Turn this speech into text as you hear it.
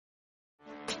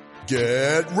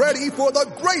Get ready for the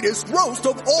greatest roast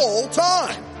of all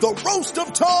time. The Roast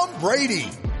of Tom Brady.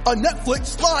 A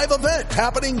Netflix live event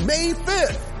happening May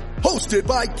 5th. Hosted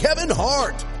by Kevin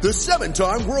Hart. The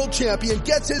 7-time world champion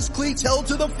gets his cleats held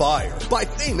to the fire by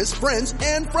famous friends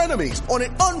and frenemies on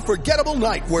an unforgettable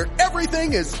night where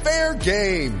everything is fair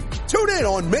game. Tune in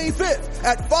on May 5th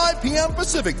at 5 p.m.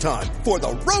 Pacific time for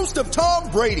the Roast of Tom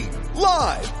Brady.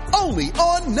 Live only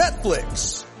on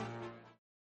Netflix.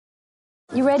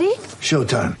 You ready?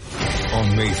 Showtime.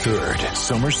 On May 3rd,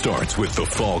 summer starts with The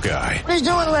Fall Guy. What are you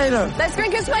doing later? Let's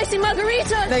drink a spicy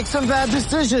margarita. Make some bad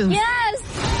decisions.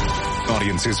 Yes.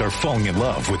 Audiences are falling in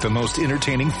love with the most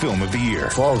entertaining film of the year.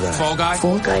 Fall Guy. Fall Guy?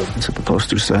 Fall Guy. That's what the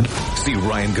poster said. See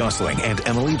Ryan Gosling and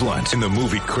Emily Blunt in the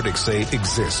movie critics say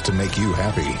exists to make you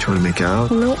happy. Trying to make it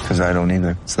out? Nope. Because I don't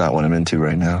either. It's not what I'm into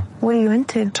right now. What are you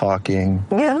into? Talking.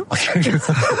 Yeah.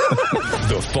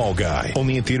 The Fall Guy.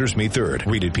 Only in theaters May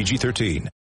 3rd. Rated PG-13.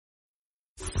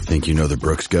 Think you know the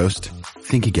Brooks Ghost?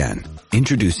 Think again.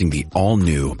 Introducing the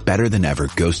all-new, better-than-ever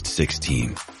Ghost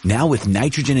 16. Now with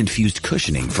nitrogen-infused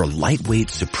cushioning for lightweight,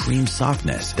 supreme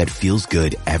softness that feels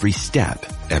good every step,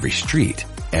 every street,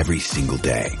 every single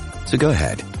day. So go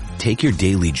ahead. Take your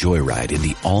daily joyride in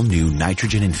the all-new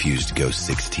nitrogen-infused Ghost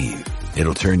 16.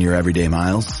 It'll turn your everyday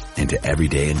miles into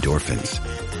everyday endorphins.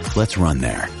 Let's run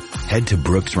there. Head to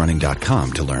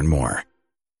brooksrunning.com to learn more.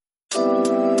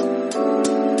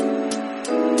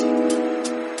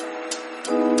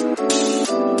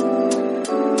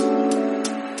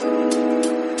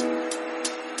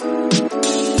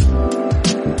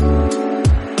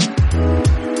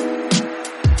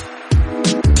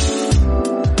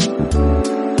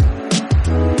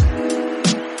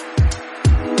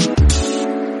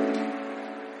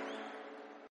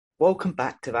 Welcome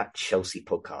back to That Chelsea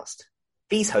Podcast.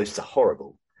 These hosts are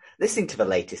horrible. Listening to the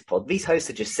latest pod, these hosts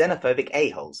are just xenophobic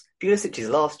a-holes. Pulisic's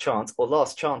last chance or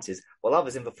last chances, while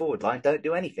others in the forward line don't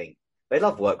do anything. They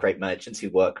love work rate merchants who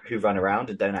run around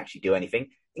and don't actually do anything.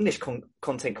 English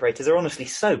content creators are honestly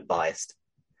so biased.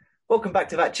 Welcome back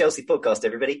to That Chelsea Podcast,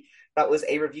 everybody. That was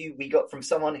a review we got from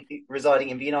someone residing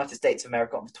in the United States of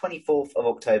America on the 24th of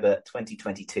October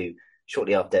 2022,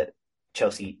 shortly after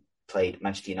Chelsea played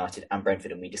Manchester United and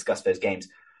Brentford, and we discussed those games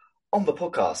on the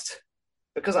podcast.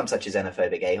 Because I'm such a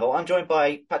xenophobic a-hole, I'm joined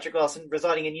by Patrick Larson,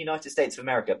 residing in the United States of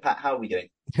America. Pat, how are we doing?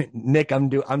 Nick, I'm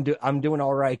doing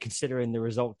all right considering the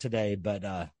result today.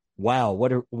 But wow,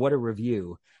 what a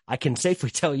review! I can safely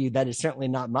tell you that is certainly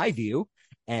not my view,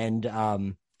 and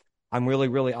I'm really,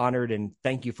 really honored, and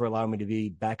thank you for allowing me to be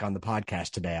back on the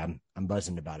podcast today. I'm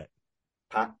buzzing about it.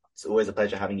 Pat, it's always a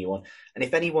pleasure having you on. And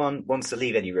if anyone wants to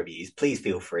leave any reviews, please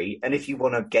feel free. And if you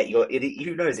want to get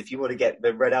who knows, if you want to get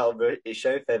them read out of the show,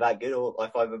 if they're that good or I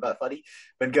find them that funny,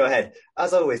 then go ahead.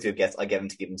 As I always do with guests, I get them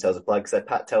to give themselves a plug. So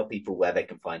Pat, tell people where they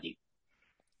can find you.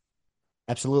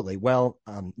 Absolutely. Well,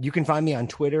 you can find me on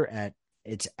Twitter at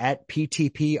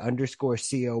PTP_COYB.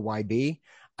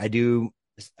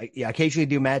 I occasionally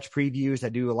do match previews. I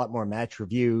do a lot more match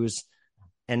reviews.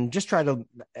 And just and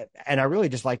I really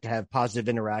just like to have positive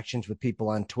interactions with people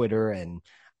on Twitter, and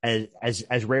as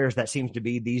rare as that seems to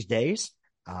be these days,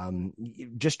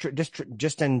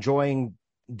 just enjoying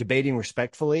debating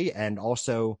respectfully, and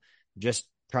also just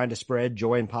trying to spread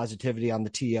joy and positivity on the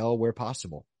TL where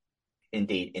possible.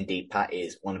 Indeed. Pat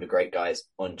is one of the great guys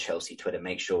on Chelsea Twitter.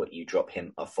 Make sure you drop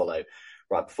him a follow.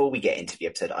 Right, before we get into the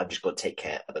episode, I've just got to take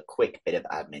care of a quick bit of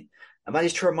admin. And that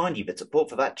is to remind you that support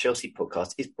for That Chelsea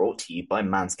Podcast is brought to you by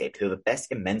Manscaped, who are the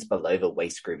best in men's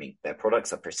below-the-waist grooming. Their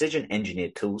products are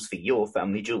precision-engineered tools for your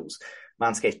family jewels.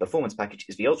 Manscaped's Performance Package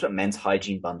is the ultimate men's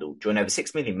hygiene bundle. Join over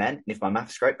 6 million men, and if my math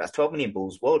is correct, that's 12 million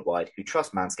balls worldwide who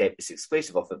trust Manscaped. This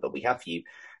exclusive offer that we have for you.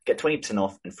 Get 20%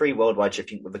 off and free worldwide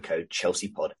shipping with the code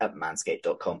ChelseaPod at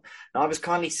manscaped.com. Now, I was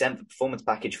kindly sent the Performance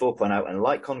Package 4.0, and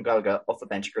like Conor Gallagher off the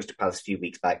bench at Crystal Palace a few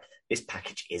weeks back, this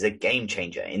package is a game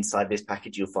changer. Inside this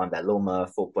package, you'll find their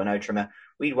Lawnmower 4.0 trimmer,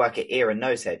 Weed Whacker ear and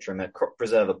nose hair trimmer, Crop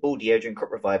Preserver, Ball Deodorant,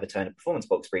 Crop Reviver toner, Performance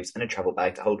Box Briefs, and a travel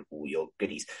bag to hold all your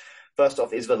goodies. First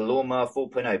off is the Lawnmower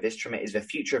 4.0. This trimmer is the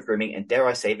future of grooming and, dare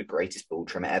I say, the greatest ball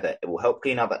trimmer ever. It will help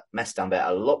clean up that mess down there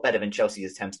a lot better than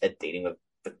Chelsea's attempts at dealing with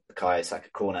the Bukayo Saka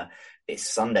corner this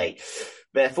Sunday.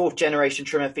 Their 4th generation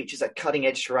trimmer features a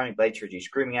cutting-edge ceramic blade to reduce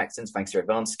grooming accidents thanks to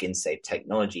advanced skin-safe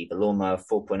technology. The Lawnmower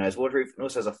 4.0 is waterproof and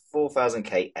also has a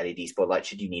 4000K LED spotlight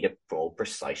should you need a more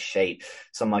precise shave.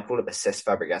 Some might call it the Cess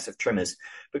Fabregas of trimmers.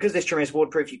 Because this trimmer is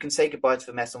waterproof, you can say goodbye to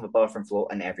the mess on the bathroom floor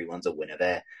and everyone's a winner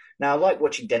there. Now, like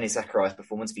watching Denis Zakaria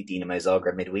performance for Dinamo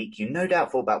Zagreb midweek, you no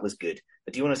doubt thought that was good.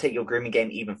 But do you want to take your grooming game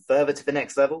even further to the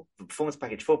next level? The Performance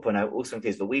Package 4.0 also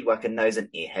includes the Weed Whacker nose and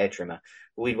ear hair trimmer.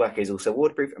 The Weed Whacker is also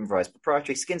waterproof and provides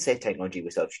proprietary skin-safe technology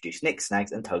which helps reduce nicks,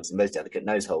 snags, and tugs in those delicate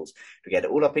nose holes. To get it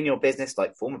all up in your business,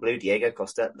 like former Blue Diego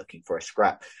Costa looking for a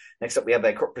scrap. Next up, we have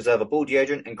their Crop Preserver Ball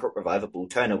Deodorant and Crop Reviver Ball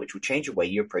Toner, which will change the way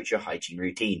you approach your hygiene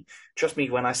routine. Trust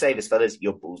me when I say this, fellas,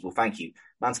 your balls will thank you.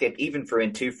 Manscaped even threw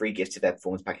in 2 free gifts to their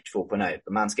Performance Package 4.0,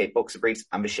 the Manscaped Boxer Briefs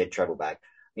and the Shed Travel Bag.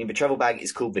 The travel bag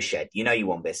is called The Shed. You know you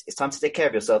want this. It's time to take care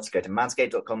of yourself, so go to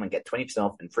manscaped.com and get 20%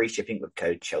 off and free shipping with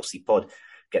code ChelseaPod.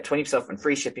 Get 20% off and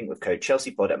free shipping with code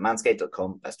ChelseaPod at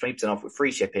manscaped.com. That's 20% off with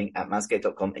free shipping at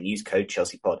manscaped.com and use code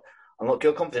ChelseaPod. Unlock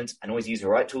your confidence and always use the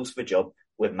right tools for the job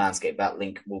with Manscaped. That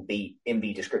link will be in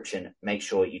the description. Make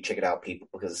sure you check it out, people,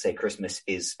 because I say Christmas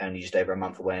is only just over a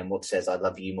month away, and what says I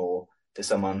love you more to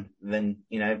someone than,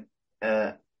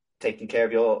 taking care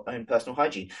of your own personal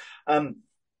hygiene.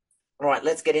 All right,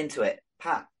 let's get into it.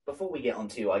 Pat, before we get on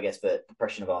to, I guess, the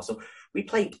depression of Arsenal, we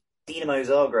played Dinamo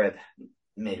Zagreb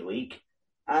midweek.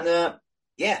 And,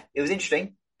 it was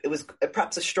interesting. It was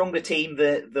perhaps a stronger team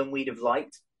than we'd have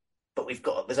liked. But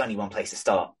there's only one place to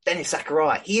start. Denis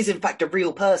Zakaria. He is, in fact, a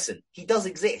real person. He does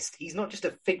exist. He's not just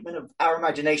a figment of our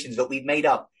imaginations that we've made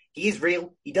up. He is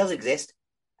real. He does exist.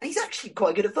 And he's actually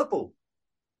quite good at football.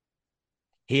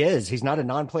 He is. He's not a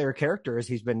non-player character as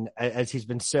he's been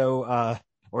so...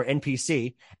 or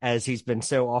NPC, as he's been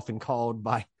so often called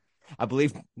by, I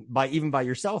believe, by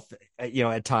yourself,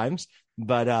 at times.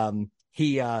 But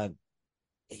he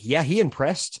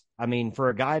impressed. I mean, for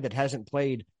a guy that hasn't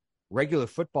played regular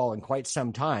football in quite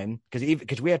some time,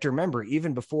 because we have to remember,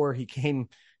 even before he came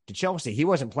to Chelsea, he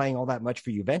wasn't playing all that much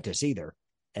for Juventus either.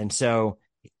 And so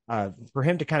for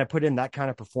him to kind of put in that kind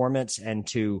of performance and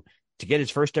to get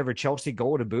his first ever Chelsea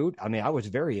goal to boot, I mean, I was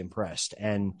very impressed.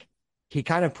 And he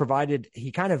kind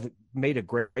of made a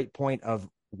great point of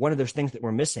one of those things that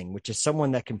we're missing, which is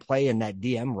someone that can play in that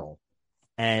DM role.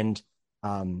 And,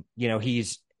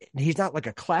 he's not like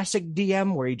a classic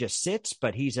DM where he just sits,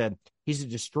 but he's a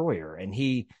destroyer, and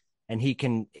he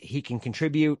can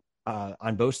contribute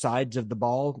on both sides of the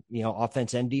ball,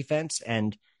 offense and defense.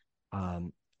 And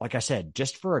like I said,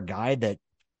 just for a guy that,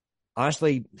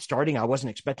 honestly, starting, I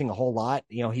wasn't expecting a whole lot.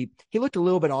 He looked a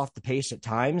little bit off the pace at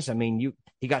times. I mean,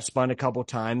 he got spun a couple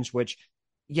times, which,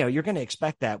 you're going to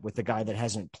expect that with a guy that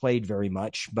hasn't played very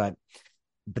much. But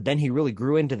then he really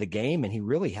grew into the game, and he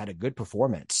really had a good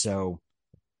performance. So,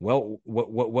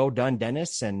 well done,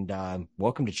 Dennis, and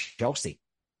welcome to Chelsea.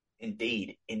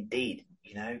 Indeed.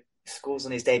 Scores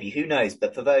on his debut. Who knows?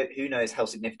 But who knows how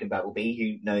significant that will be?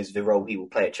 Who knows the role he will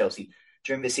play at Chelsea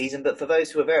during the season? But for those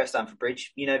who are there at Stamford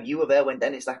Bridge, you were there when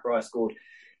Denis Zakaria scored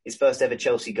his first ever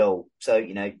Chelsea goal. So,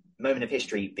 moment of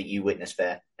history that you witnessed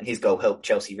there. And his goal helped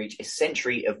Chelsea reach a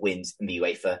century of wins in the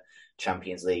UEFA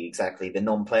Champions League. Exactly. The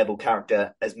non-playable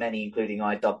character, as many, including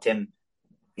I, dubbed him.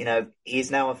 He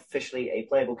is now officially a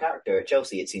playable character at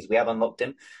Chelsea, it seems. We have unlocked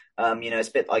him. It's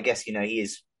a bit, I guess, he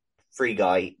is free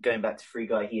guy. Going back to free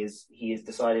guy, he has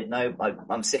decided, no,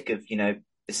 I'm sick of, the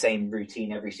same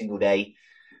routine every single day.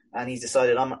 And he's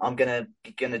decided I'm gonna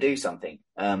do something.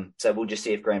 So we'll just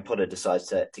see if Graham Potter decides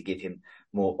to give him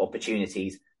more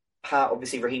opportunities. Pat,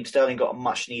 obviously, Raheem Sterling got a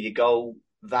much needed goal.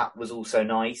 That was also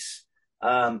nice.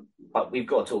 But we've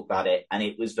got to talk about it, and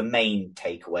it was the main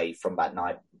takeaway from that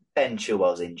night. Ben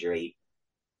Chilwell's injury.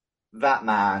 That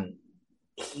man,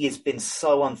 he has been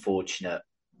so unfortunate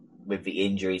with the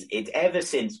injuries. Ever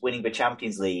since winning the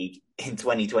Champions League in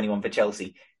 2021 for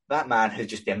Chelsea, that man has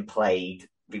just been plagued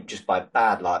just by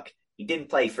bad luck. He didn't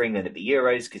play for England at the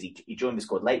Euros because he joined the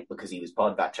squad late because he was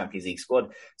part of that Champions League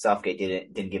squad. Southgate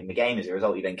didn't give him a game. As a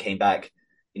result, he then came back,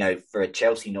 for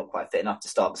Chelsea, not quite fit enough to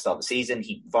start the season.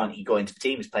 He got into the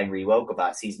team, was playing really well, got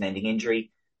that season-ending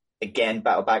injury. Again,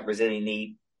 battled back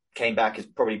Brazilian, came back, has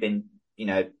probably been,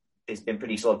 it's been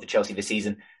pretty solid for Chelsea this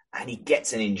season. And he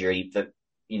gets an injury that,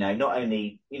 not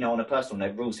only, on a personal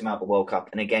note, rules him out of the World Cup,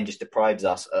 and again, just deprives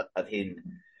us of him,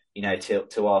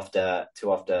 till after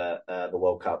the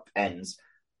World Cup ends.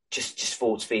 Just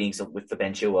thoughts, feelings with the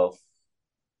Ben Chilwell.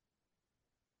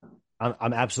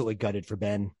 I'm absolutely gutted for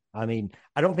Ben. I mean,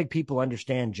 I don't think people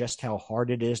understand just how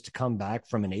hard it is to come back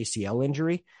from an ACL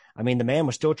injury. I mean, the man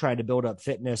was still trying to build up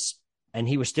fitness, and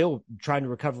he was still trying to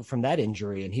recover from that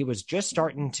injury. And he was just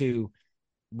starting to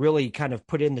really kind of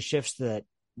put in the shifts that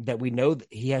we know that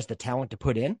he has the talent to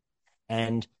put in.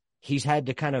 And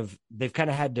they've kind of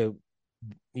had to,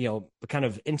 kind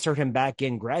of insert him back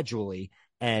in gradually.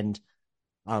 And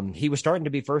he was starting to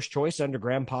be first choice under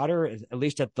Graham Potter, at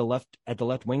least at the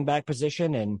left wing back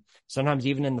position, and sometimes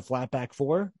even in the flat back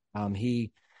four.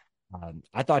 He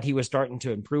I thought he was starting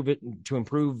to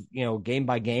improve, game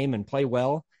by game and play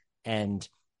well. And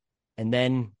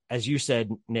then, as you said,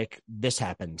 Nick, this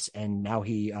happens. And now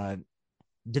he, I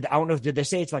don't know, did they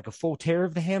say it's like a full tear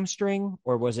of the hamstring,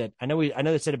 or was it, I know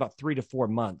they said about 3 to 4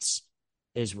 months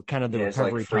is kind of the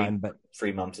recovery time, but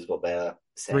 3 months is what they're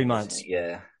saying. 3 months.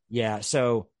 Yeah. Yeah.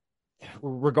 So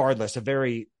regardless, a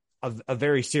very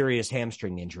serious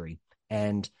hamstring injury.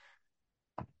 And,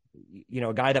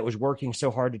 a guy that was working so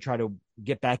hard to try to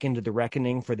get back into the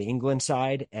reckoning for the England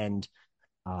side and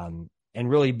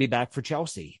really be back for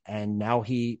Chelsea. And now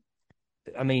these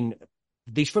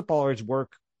footballers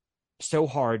work so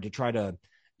hard to try to,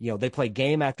 they play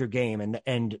game after game,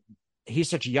 and he's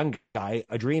such a young guy.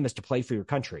 A dream is to play for your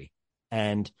country,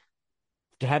 and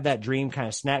to have that dream kind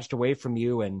of snatched away from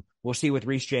you. And we'll see with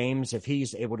Reece James if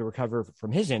he's able to recover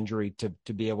from his injury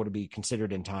to be able to be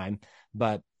considered in time.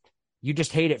 But you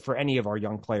just hate it for any of our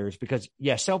young players because,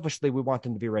 selfishly, we want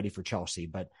them to be ready for Chelsea.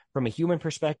 But from a human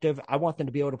perspective, I want them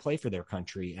to be able to play for their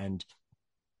country and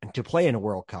to play in a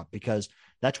World Cup, because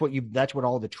that's what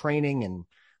all the training and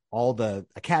all the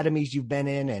academies you've been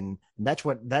in, and that's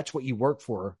what you work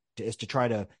for, is to try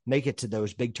to make it to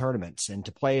those big tournaments and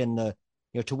to play in the,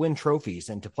 to win trophies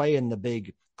and to play in the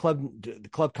big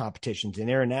club competitions and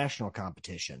international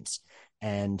competitions.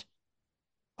 And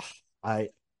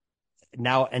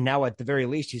now at the very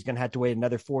least, he's going to have to wait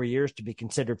another 4 years to be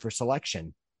considered for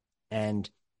selection. And,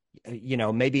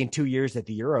 maybe in 2 years at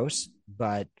the Euros,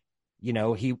 but,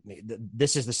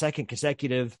 this is the second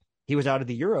consecutive, he was out of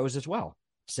the Euros as well.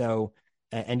 So,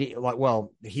 and he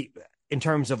in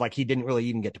terms of like, he didn't really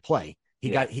even get to play.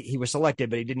 He was selected,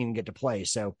 but he didn't even get to play.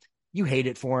 So you hate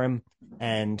it for him.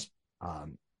 And,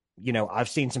 I've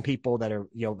seen some people that are,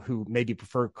 who maybe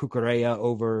prefer Cucurella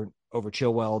over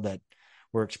Chilwell that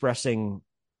were expressing,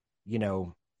 I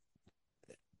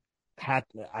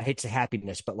hate to say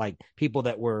happiness, but like people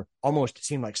that were almost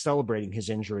seemed like celebrating his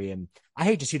injury. And I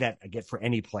hate to see that again for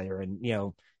any player. And,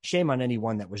 shame on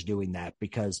anyone that was doing that,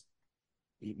 because,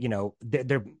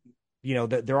 there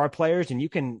are players, and you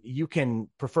can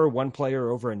prefer one player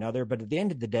over another, but at the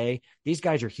end of the day, these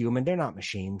guys are human. They're not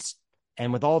machines.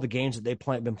 And with all the games that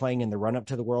they've been playing in the run up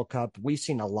to the World Cup, we've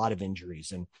seen a lot of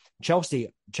injuries, and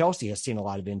Chelsea has seen a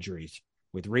lot of injuries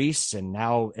with Reece and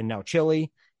now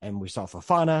Chile, and we saw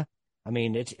Fofana. I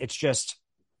mean, it's just,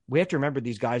 we have to remember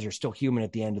these guys are still human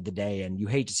at the end of the day, and you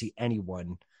hate to see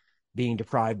anyone being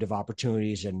deprived of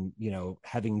opportunities and,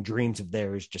 having dreams of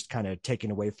theirs just kind of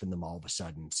taken away from them all of a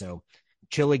sudden. So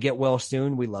Chile, get well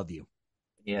soon. We love you.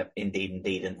 Yeah,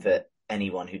 indeed. And for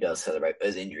anyone who does celebrate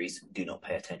those injuries, do not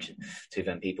pay attention to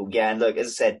them people. Yeah. And look, as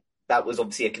I said, that was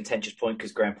obviously a contentious point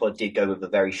because Graham Potter did go with a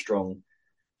very strong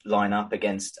lineup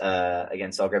against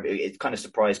Zagreb. It kind of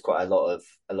surprised quite a lot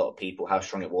of people how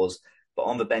strong it was. But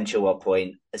on the Ben Chilwell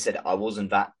point, I said I wasn't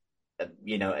that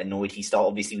annoyed he started.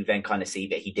 Obviously, we then kind of see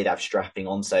that he did have strapping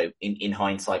on. So in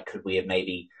hindsight, could we have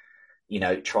maybe,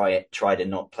 tried to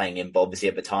not playing him? But obviously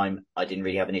at the time, I didn't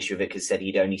really have an issue with it because said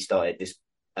he'd only started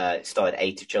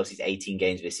 8 of Chelsea's 18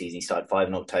 games this season. He started 5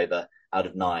 in October out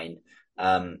of 9.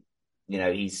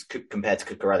 He's compared to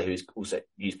Cucurella, who's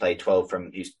played 12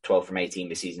 from 18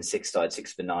 this season, 6 for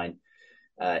 9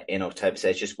 in October. So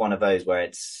it's just one of those where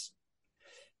it's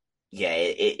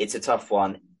a tough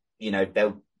one.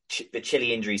 The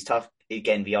Chile injury is tough.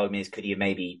 Again, the argument is, could he have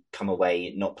maybe come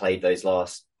away, not played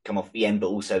come off the end, but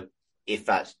also if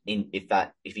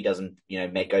he doesn't,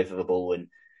 go for the ball and,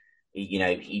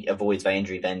 he avoids that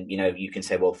injury, then, you can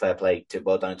say, well,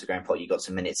 well done to Graham Potter. You got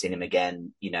some minutes in him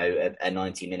again, at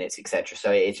 90 minutes, etc.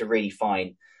 So it's a really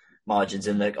fine margins.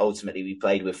 And look, ultimately we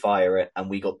played with fire and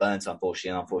we got burnt,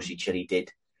 unfortunately. And unfortunately,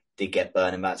 Chile did get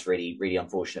burned. And that's really, really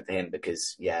unfortunate for him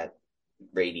because,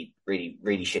 really, really,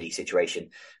 really shitty situation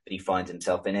that he finds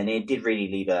himself in. And it did really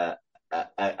leave a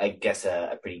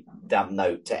pretty damp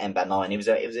note to end that night. It was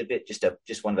a bit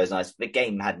just one of those nights. The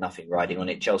game had nothing riding on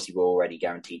it. Chelsea were already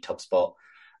guaranteed top spot.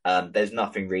 There's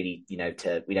nothing really, we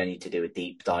don't need to do a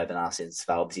deep dive analysis.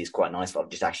 That obviously is quite nice, but I've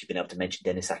just actually been able to mention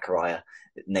Dennis Zakaria,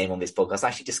 name on this podcast. I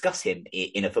actually discuss him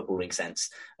in a footballing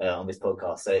sense on this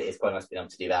podcast. So it's quite nice being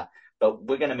able to do that. But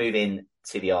we're going to move in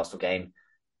to the Arsenal game.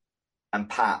 And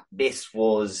Pat, this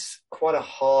was quite a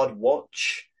hard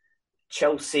watch.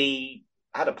 Chelsea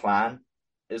had a plan.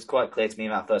 It was quite clear to me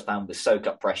that first plan was soak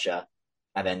up pressure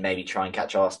and then maybe try and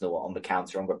catch Arsenal on the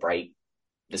counter on the break.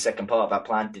 The second part of that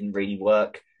plan didn't really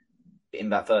work in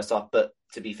that first half. But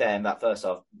to be fair, in that first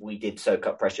half, we did soak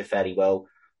up pressure fairly well.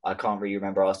 I can't really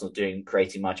remember Arsenal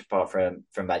creating much apart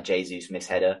from that Jesus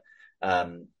misheader,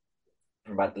 from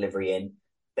that delivery in.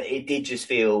 But it did just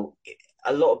feel,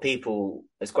 a lot of people,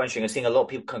 it's quite interesting. I'm seeing a lot of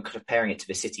people comparing it to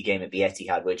the City game at the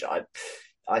Etihad, which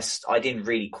I didn't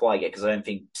really quite get, because I don't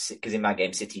think, because in that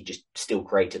game City just still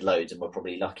created loads and we're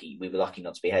probably lucky. We were lucky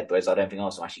not to be ahead, whereas I don't think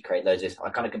Arsenal actually created loads. I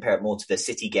kind of compare it more to the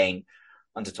City game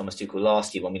under Thomas Tuchel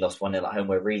last year when we lost 1-0 at home,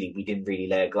 where really we didn't really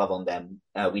lay a glove on them.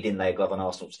 We didn't lay a glove on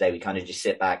Arsenal today. We kind of just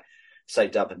sit back,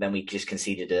 soaked up, and then we just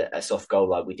conceded a soft goal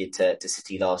like we did to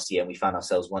City last year, and we found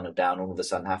ourselves 1-0 down. All of a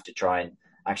sudden have to try and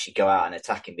actually go out and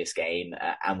attack in this game,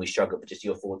 and we struggled. But just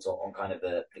your thoughts on kind of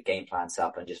the game plan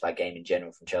setup and just that game in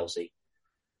general from Chelsea.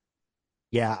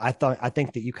 Yeah, I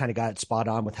think that you kind of got it spot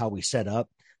on with how we set up.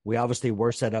 We obviously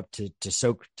were set up to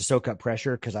soak up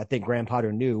pressure, because I think Graham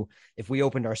Potter knew if we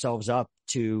opened ourselves up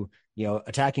to,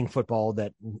 attacking football,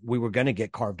 that we were going to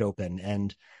get carved open.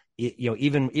 And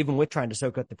even with trying to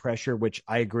soak up the pressure, which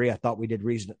I agree, I thought we did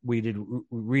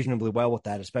reasonably well with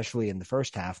that, especially in the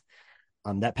first half.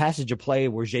 That passage of play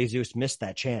where Jesus missed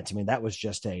that chance, I mean, that was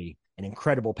just an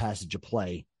incredible passage of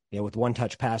play. With one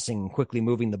touch passing, quickly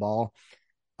moving the ball.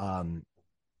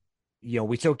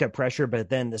 We soaked up pressure, but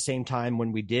then at the same time,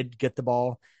 when we did get the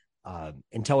ball,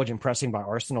 intelligent pressing by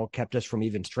Arsenal kept us from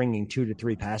even stringing 2 to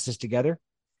 3 passes together.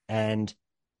 And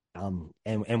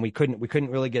we couldn't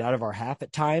really get out of our half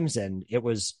at times. And it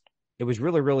was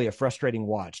really, really a frustrating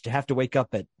watch to have to wake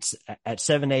up at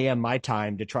 7 a.m. my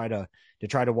time to try to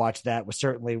watch that was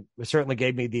certainly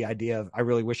gave me the idea of, I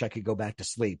really wish I could go back to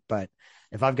sleep. But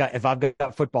if I've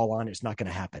got football on, it's not going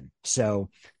to happen. So,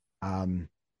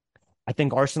 I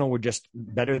think Arsenal were just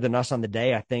better than us on the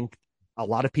day. I think a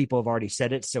lot of people have already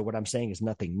said it, so what I'm saying is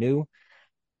nothing new.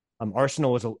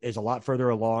 Arsenal is a lot further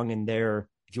along in their,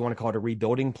 if you want to call it a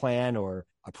rebuilding plan or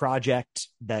a project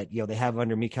that they have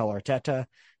under Mikel Arteta.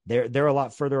 They're a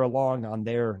lot further along on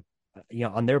their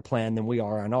plan than we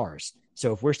are on ours.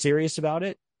 So if we're serious about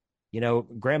it,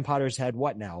 Graham Potter's had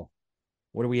what now?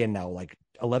 What are we in now? Like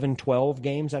 11, 12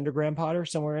 games under Graham Potter,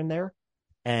 somewhere in there,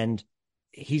 and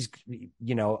he's,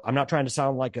 I'm not trying to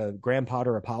sound like a Graham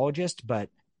Potter apologist, but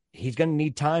he's going to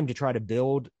need time to try to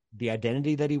build the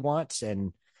identity that he wants,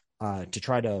 and to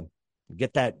try to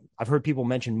get that. I've heard people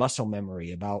mention muscle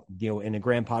memory about, in a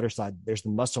Graham Potter side, there's the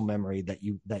muscle memory that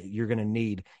you're going to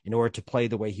need in order to play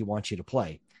the way he wants you to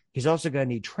play. He's also going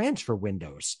to need transfer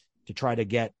windows to try to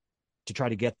get,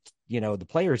 the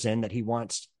players in that he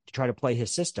wants to try to play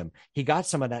his system. He got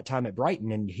some of that time at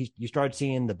Brighton, and you started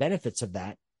seeing the benefits of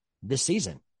that this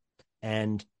season.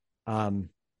 And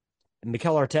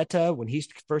Mikel Arteta, when he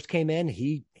first came in,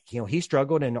 he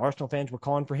struggled, and Arsenal fans were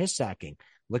calling for his sacking.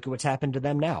 Look at what's happened to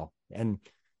them now. And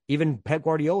even Pep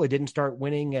Guardiola didn't start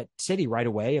winning at City right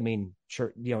away. I mean,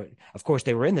 sure, of course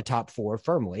they were in the top 4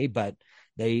 firmly, but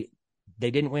they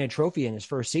didn't win a trophy in his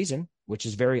first season, which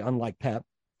is very unlike Pep.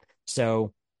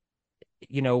 So,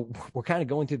 we're kind of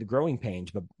going through the growing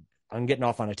pains, but I'm getting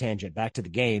off on a tangent. Back to the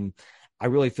game. I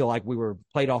really feel like we were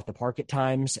played off the park at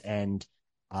times, and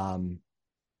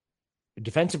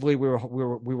defensively we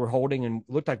were holding, and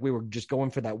looked like we were just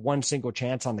going for that one single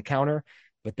chance on the counter.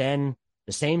 But then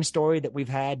the same story that we've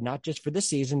had, not just for this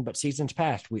season, but seasons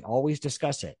past, we always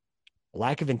discuss it.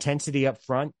 Lack of intensity up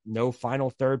front, no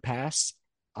final third pass,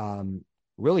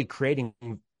 really creating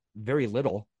very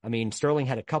little. I mean, Sterling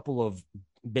had a couple of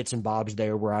bits and bobs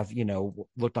there where I've,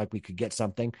 looked like we could get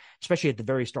something, especially at the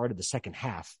very start of the second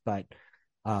half. But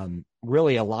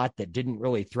really a lot that didn't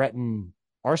really threaten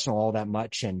Arsenal all that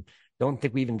much, and don't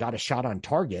think we even got a shot on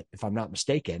target, if I'm not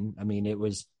mistaken. I mean,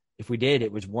 if we did,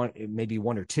 it was maybe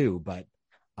one or two, but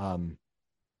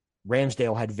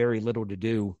Ramsdale had very little to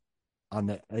do on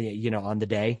the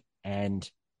day. And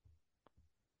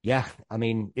yeah, I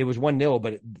mean, it was 1-0,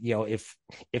 but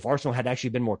if Arsenal had actually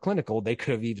been more clinical, they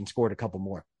could have even scored a couple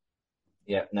more.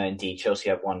 Yeah, no, indeed. Chelsea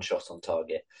had 1 shot on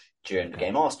target during the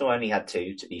game. Arsenal only had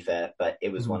 2, to be fair, but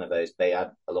it was one of those. They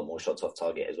had a lot more shots off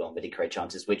target as well, and they did create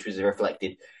chances, which was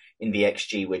reflected in the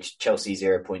XG, which Chelsea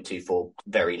 0.24,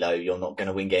 very low. You're not going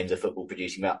to win games of football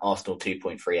producing that. Arsenal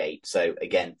 2.38. So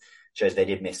again, shows they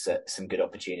did miss some good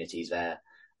opportunities there.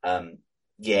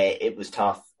 Yeah, it was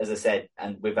tough, as I said,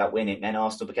 and with that win, it meant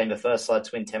Arsenal became the first side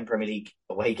to win 10 Premier League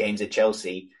away games at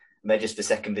Chelsea. And they're just the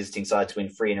second visiting side to win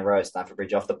 3 in a row at Stamford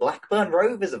Bridge after Blackburn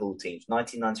Rovers, of all teams,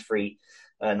 1993,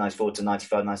 94 to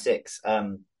 95, 96.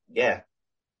 Yeah.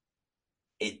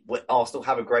 Arsenal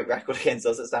have a great record against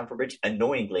us at Stamford Bridge,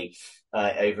 annoyingly,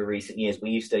 over recent years. We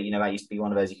used to, that used to be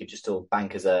one of those you could just still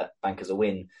bank as a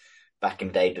win back in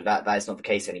the day, but that is not the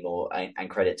case anymore, and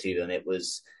credit to them. It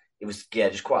was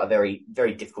just quite a very,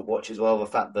 very difficult watch as well. The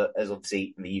fact that, as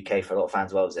obviously in the UK for a lot of fans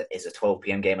as well, is a 12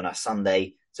 p.m. game on a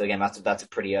Sunday. So again, that's a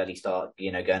pretty early start,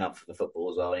 going up for the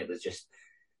football as well. And it was just,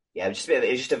 Yeah, it's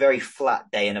just a very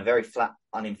flat day and a very flat,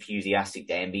 unenthusiastic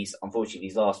day. And unfortunately,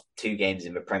 these last two games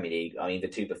in the Premier League, I mean, the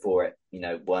two before it,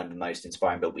 weren't the most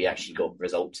inspiring, but we actually got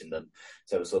results in them.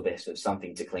 So it was a bit of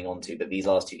something to cling on to. But these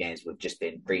last two games have just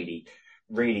been really,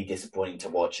 really disappointing to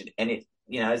watch. And it,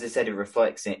 as I said, it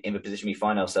reflects in the position we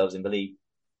find ourselves in the league,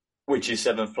 which is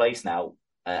 7th place now.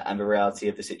 And the reality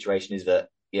of the situation is that,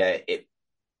 it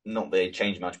not really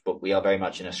changed much, but we are very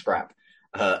much in a scrap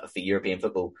for European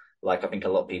football. Like I think a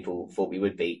lot of people thought we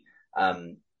would be.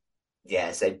 So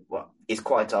it's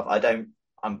quite tough. I don't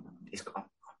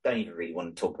even really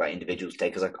want to talk about individuals today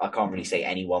because I can't really say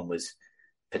anyone was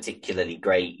particularly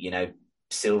great.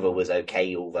 Silva was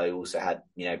okay, although he also had,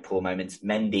 poor moments.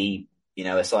 Mendy,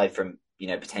 aside from,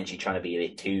 potentially trying to be a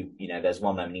bit too, there's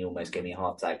one moment he almost gave me a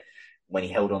heart attack when he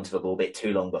held on to the ball a bit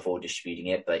too long before distributing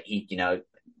it, but he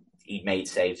made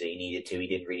saves that he needed to. He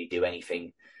didn't really do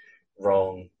anything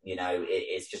wrong.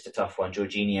 It's just a tough one.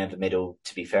 Jorginho in the middle,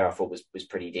 to be fair, I thought was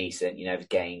pretty decent.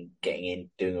 Getting in,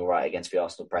 doing all right against the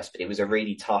Arsenal press, but it was a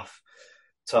really tough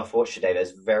watch today.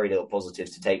 There's very little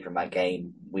positives to take from that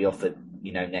game. We offered,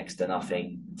 next to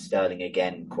nothing. Sterling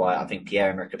again, quiet. I think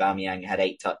Pierre-Emerick Aubameyang had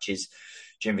 8 touches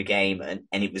during the game, and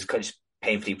it was kind of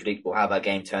painfully predictable how that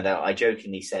game turned out. I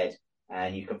jokingly said,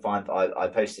 and you can find, I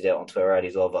posted it on Twitter earlier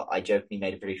as well, but I jokingly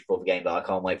made a prediction for the game, but I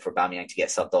can't wait for Aubameyang to get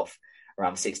subbed off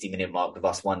around the 60-minute mark with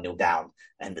us 1-0 down.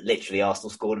 And literally Arsenal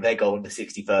scored their goal in the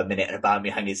 63rd minute and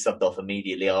Aubameyang is subbed off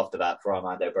immediately after that for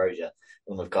Armando Broja.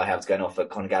 And with Kai Havertz going off for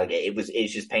Conor Gallagher,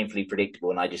 it's just painfully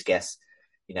predictable. And I just guess,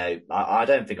 I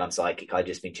don't think I'm psychic. I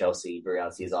just think Chelsea, the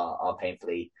realities are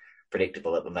painfully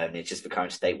predictable at the moment. It's just the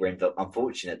current state we're in. But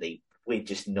unfortunately, we're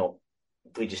just not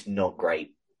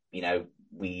great.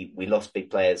 We lost big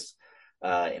players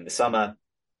in the summer.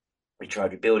 We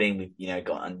tried rebuilding. We've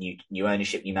got a new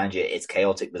ownership, new manager. It's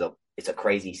chaotic. It's a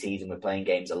crazy season. We're playing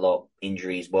games a lot,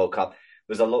 injuries, World Cup.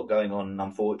 There's a lot going on, and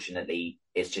unfortunately,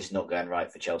 it's just not going right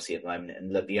for Chelsea at the moment.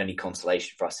 And look, the only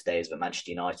consolation for us today is that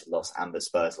Manchester United lost and the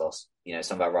Spurs lost.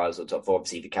 Some of our rivals are top 4.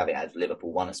 Obviously, the caveat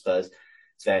Liverpool won at Spurs.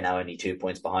 So they're now only 2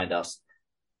 points behind us.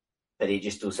 But it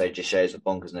just also shows the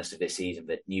bonkersness of this season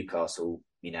that Newcastle,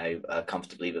 are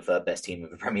comfortably the 3rd best team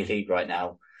of the Premier League right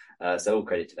now. So all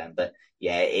credit to them. But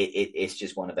yeah, it's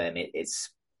just one of them. It's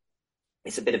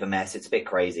a bit of a mess. It's a bit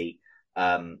crazy.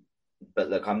 But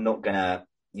look, I'm not gonna,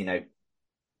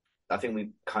 I think we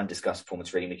kind of discussed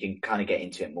performance really. We can kind of get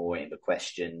into it more in the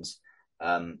questions.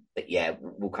 But yeah,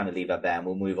 we'll kind of leave that there and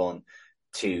we'll move on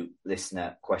to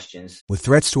listener questions. With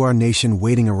threats to our nation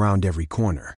waiting around every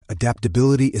corner,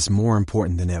 adaptability is more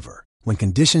important than ever. When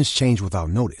conditions change without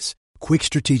notice, quick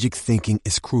strategic thinking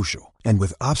is crucial. And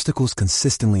with obstacles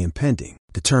consistently impending,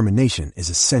 determination is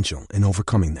essential in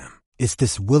overcoming them. It's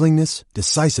this willingness,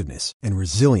 decisiveness, and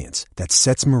resilience that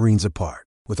sets Marines apart.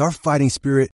 With our fighting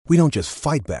spirit, we don't just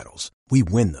fight battles, we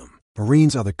win them.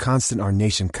 Marines are the constant our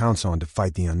nation counts on to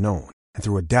fight the unknown. And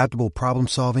through adaptable problem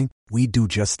solving, we do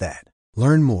just that.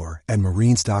 Learn more at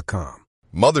marines.com.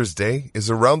 Mother's Day is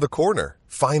around the corner.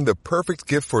 Find the perfect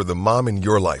gift for the mom in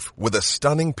your life with a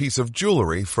stunning piece of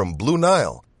jewelry from Blue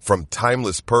Nile. From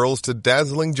timeless pearls to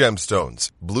dazzling gemstones,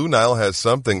 Blue Nile has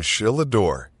something she'll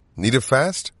adore. Need it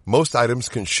fast? Most items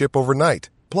can ship overnight.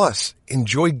 Plus,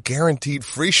 enjoy guaranteed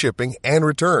free shipping and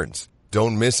returns.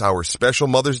 Don't miss our special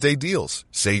Mother's Day deals.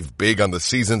 Save big on the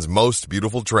season's most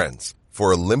beautiful trends.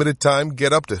 For a limited time,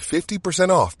 get up to 50%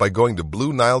 off by going to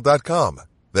BlueNile.com.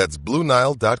 That's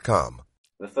BlueNile.com.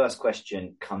 The first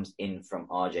question comes in from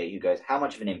RJ, who goes, how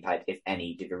much of an impact, if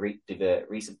any, do the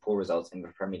recent poor results in the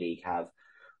Premier League have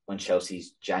on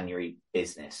Chelsea's January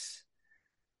business?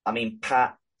 I mean,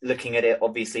 Pat, looking at it,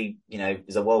 obviously,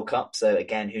 there's a World Cup. So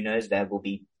again, who knows? There will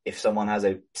be, if someone has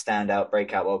a standout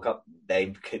breakout World Cup,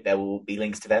 there will be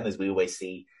links to them, as we always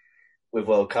see with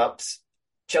World Cups.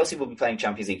 Chelsea will be playing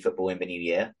Champions League football in the new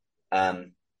year.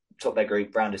 Top their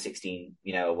group, round of 16,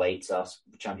 awaits us.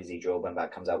 Champions League draw, when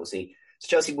that comes out, we'll see. So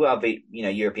Chelsea will have the,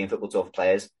 European football to offer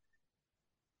players.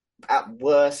 At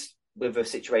worst, with a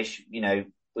situation,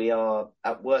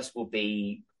 will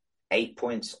be 8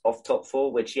 points off top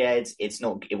 4, which it's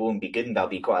not, it won't be good, and that'll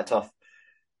be quite a tough,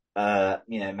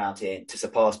 mountain to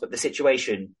surpass. But the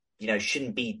situation,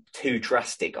 shouldn't be too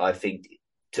drastic, I think,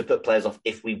 to put players off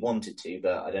if we wanted to.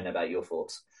 But I don't know about your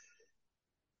thoughts.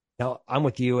 No, I'm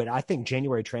with you, and I think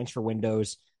January transfer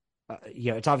windows,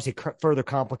 it's obviously further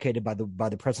complicated by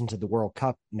the presence of the World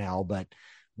Cup now. But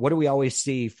what do we always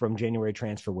see from January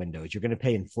transfer windows? You're going to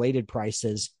pay inflated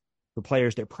prices for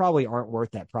players that probably aren't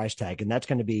worth that price tag, and that's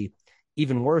going to be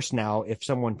even worse now if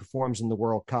someone performs in the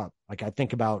World Cup. Like I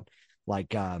think about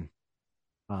Golovin,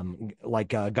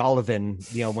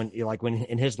 when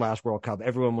in his last World Cup,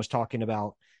 everyone was talking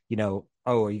about, oh,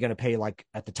 are you going to pay like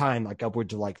at the time, like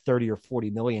upwards of like 30 or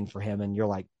 40 million for him? And you're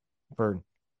like, for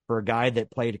a guy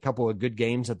that played a couple of good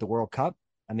games at the World Cup.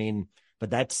 I mean, but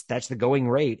that's the going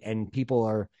rate, and people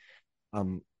are,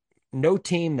 no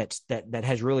team that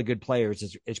has really good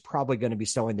players is probably going to be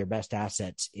selling their best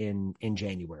assets in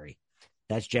January.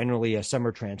 That's generally a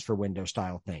summer transfer window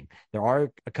style thing. There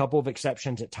are a couple of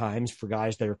exceptions at times for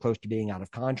guys that are close to being out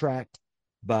of contract,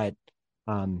 but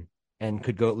and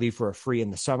could leave for a free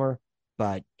in the summer.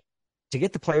 But to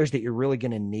get the players that you're really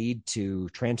going to need to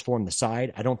transform the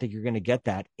side, I don't think you're going to get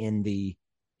that in the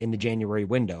January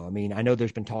window. I mean, I know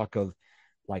there's been talk of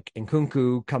like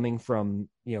Nkunku coming from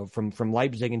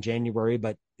Leipzig in January,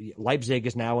 but Leipzig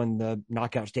is now in the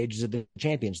knockout stages of the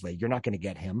Champions League. You're not going to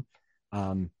get him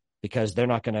because they're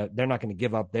not going to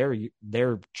give up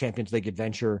their Champions League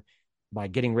adventure by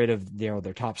getting rid of their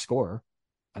top scorer.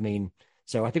 I mean,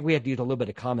 so I think we have to use a little bit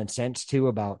of common sense too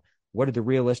about what are the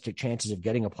realistic chances of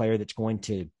getting a player that's going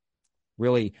to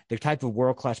really the type of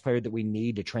world-class player that we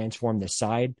need to transform this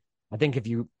side. I think if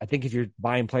you're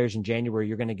buying players in January,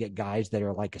 you're going to get guys that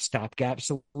are like a stopgap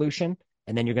solution,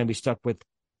 and then you're going to be stuck with,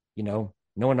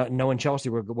 knowing Chelsea,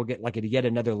 we'll get like yet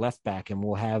another left back, and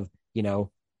we'll have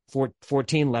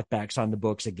 14 left backs on the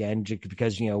books again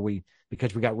because we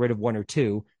got rid of one or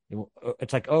two.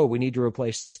 It's like, oh, we need to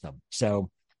replace them. So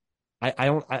I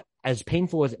don't, as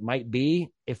painful as it might be,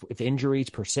 if injuries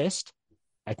persist,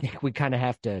 I think we kind of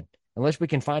have to, unless we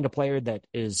can find a player that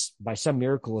is by some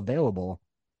miracle available,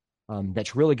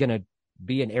 that's really going to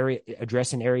be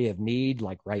address an area of need,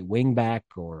 like right wing back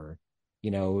or,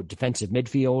 defensive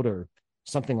midfield or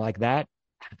something like that.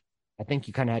 I think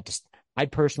you kind of had to, I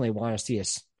personally want to see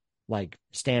us like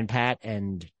stand pat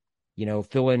and,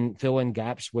 fill in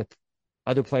gaps with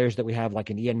other players that we have, like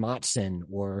an Ian Motson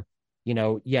or,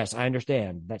 yes, I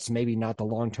understand that's maybe not the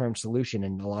long-term solution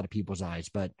in a lot of people's eyes,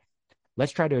 but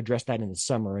let's try to address that in the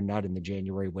summer and not in the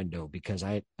January window, because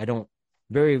I don't,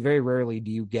 very, very rarely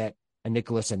do you get a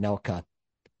Nicholas Anelka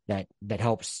that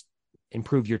helps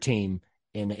improve your team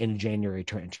in a January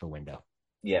transfer window.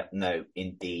 Yeah, no,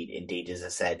 indeed. As I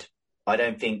said, I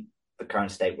don't think the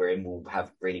current state we're in will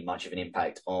have really much of an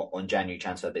impact on January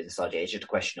transfer business idea. It's just a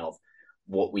question of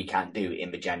what we can do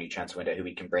in the January transfer window, who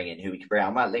we can bring in, who we can bring out.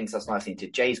 And that links us nicely into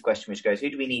Jay's question, which goes,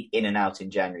 who do we need in and out in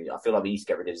January? I feel like we need to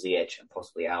get rid of Ziyech and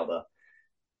possibly Alba.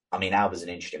 I mean, Alba's an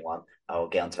interesting one. I'll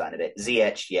get onto that in a bit.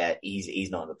 Ziyech, yeah,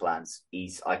 he's not in the plans.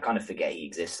 I kind of forget he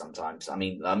exists sometimes. I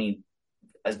mean,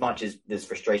 as much as there's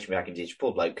frustration with Hakim Ziyech,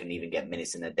 poor bloke couldn't even get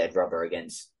minutes in the dead rubber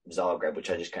against Zagreb, which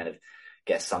I just kind of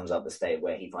guess sums up the state of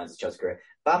where he finds his Chelsea career.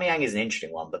 Aubameyang is an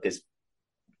interesting one because,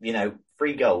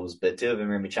 3 goals, but 2 of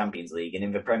them are in the Champions League, and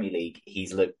in the Premier League,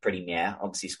 he's looked pretty meh.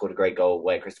 Obviously, scored a great goal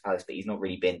away at Crystal Palace, but he's not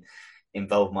really been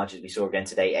involved much, as we saw again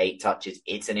today. 8 touches.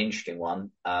 It's an interesting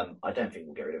one. I don't think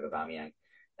we'll get rid of Aubameyang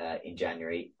in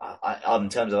January. In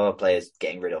terms of other players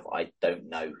getting rid of, I don't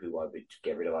know who I would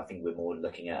get rid of. I think we're more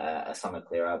looking at a summer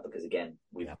clear out because, again,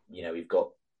 we've got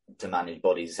to manage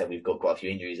bodies. So we've got quite a few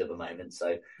injuries at the moment.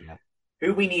 So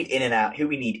who we need in and out, who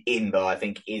we need in, though, I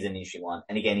think is an interesting one.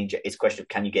 And again, it's a question of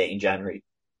can you get in January?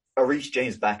 A Reece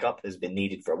James backup has been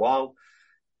needed for a while.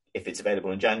 If it's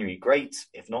available in January, great.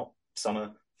 If not,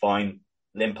 summer, fine.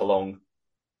 Limp along.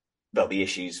 There'll be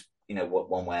issues,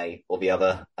 one way or the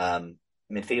other.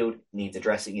 Midfield needs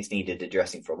addressing. It's needed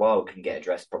addressing for a while. It can get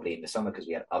addressed probably in the summer because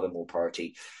we have other more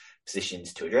priority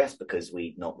positions to address because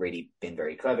we've not really been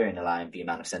very clever in allowing the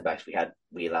amount of centre-backs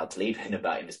we allowed to leave in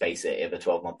the space of a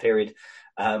 12-month period.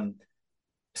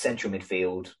 Central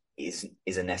midfield is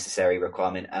a necessary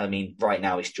requirement. I mean, right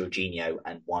now it's Jorginho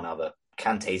and one other.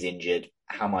 Kante's injured.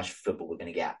 How much football we're going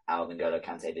to get out of N'Golo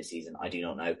Kante this season, I do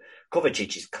not know.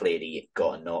 Kovacic has clearly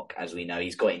got a knock, as we know.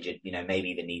 He's got injured,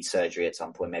 maybe even needs surgery at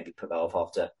some point, maybe put that off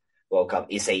after World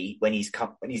Cup. When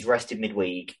he's rested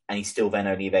midweek and he's still then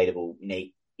only available,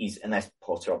 unless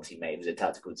Potter obviously made it was a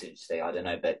tactical decision to say, I don't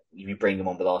know, but you bring him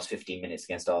on the last 15 minutes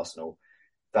against Arsenal,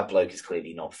 that bloke is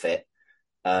clearly not fit.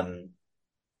 Midfield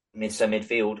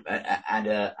and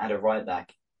a right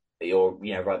back. Or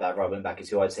right back, right wing back is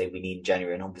who I'd say we need in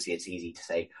January. And obviously, it's easy to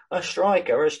say a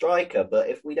striker. But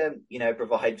if we don't,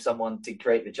 provide someone to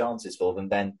create the chances for them,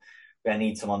 then we're going to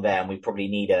need someone there, and we probably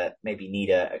need a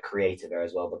creator there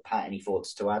as well. But Pat, any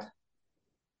thoughts to add? I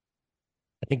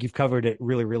think you've covered it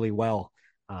really, really well.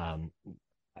 Central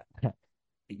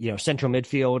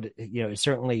midfield, is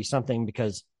certainly something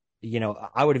because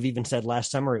I would have even said last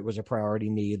summer it was a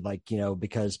priority need,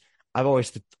 because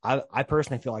I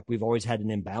personally feel like we've always had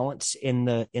an imbalance in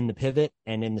the pivot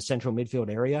and in the central midfield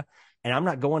area. And I'm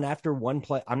not going after one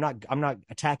play. I'm not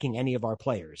attacking any of our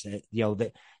players.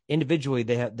 That individually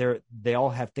they all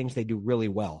have things they do really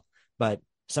well. But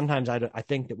sometimes I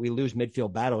think that we lose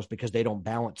midfield battles because they don't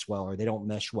balance well or they don't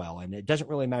mesh well. And it doesn't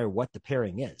really matter what the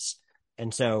pairing is.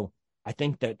 And so I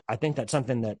think that's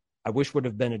something that I wish would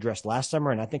have been addressed last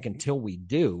summer. And I think until we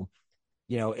do,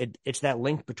 it's that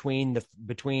link between the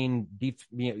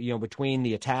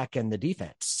attack and the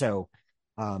defense. So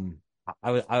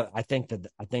I think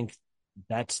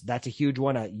that's a huge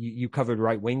one. You covered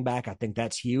right wing back. I think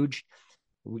that's huge,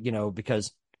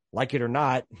 because like it or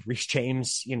not, Reece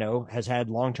James, has had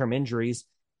long-term injuries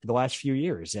for the last few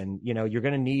years, and you're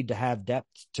going to need to have depth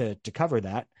to cover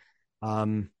that.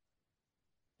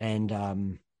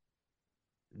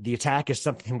 The attack is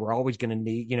something we're always going to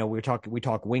need. We talk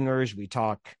wingers, we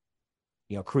talk,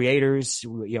 creators,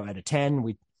 at a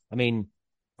 10,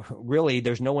 really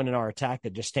there's no one in our attack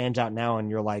that just stands out now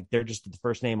and you're like, they're just the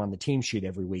first name on the team sheet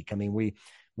every week. I mean, we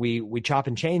chop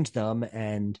and change them,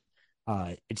 and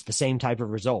it's the same type of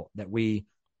result that we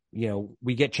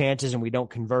get chances and we don't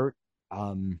convert.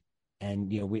 Because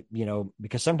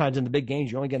sometimes in the big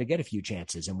games, you're only going to get a few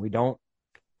chances, and we don't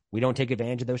take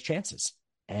advantage of those chances.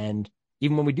 And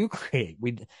even when we do create,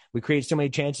 we create so many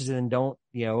chances and then don't,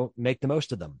 make the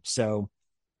most of them. So,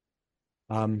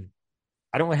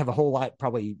 I don't really have a whole lot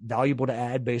probably valuable to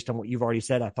add based on what you've already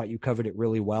said. I thought you covered it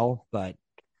really well, but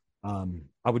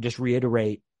I would just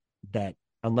reiterate that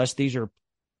unless these are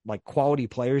like quality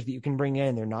players that you can bring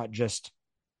in, they're not just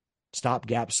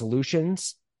stopgap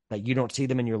solutions, that you don't see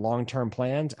them in your long-term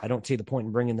plans. I don't see the point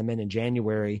in bringing them in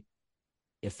January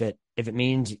if it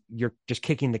means you're just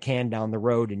kicking the can down the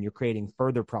road and you're creating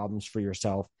further problems for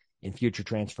yourself in future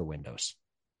transfer windows.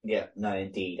 Yeah, no,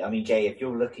 indeed. I mean, Jay, if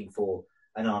you're looking for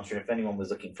an answer, if anyone was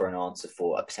looking for an answer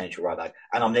for a potential right back,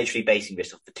 and I'm literally basing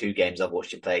this off the 2 games I've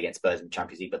watched him play against Spurs in the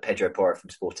Champions League, but Pedro Porro from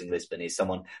Sporting Lisbon is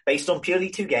someone based on purely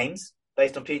 2 games.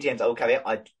 I will caveat,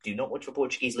 I do not watch the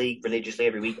Portuguese league religiously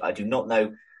every week. I do not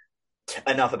know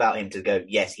enough about him to go,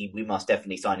 yes, we must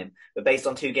definitely sign him. But based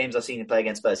on 2 games I've seen him play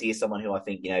against Spurs, he is someone who I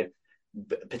think,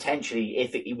 potentially,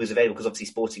 if he was available, because obviously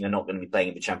Sporting are not going to be playing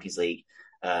in the Champions League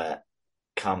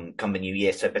come the new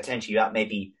year. So potentially that may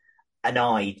be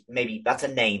maybe that's a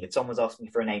name. If someone's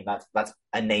asking for a name, that's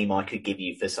a name I could give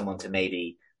you for someone to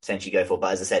maybe potentially go for.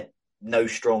 But as I said, no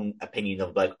strong opinion of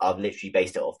the bloke. I've literally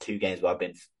based it off 2 games where I've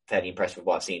been fairly impressed with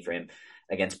what I've seen from him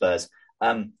against Spurs.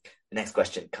 The next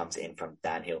question comes in from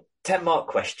Dan Hill. 10-mark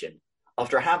question.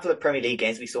 After a handful of Premier League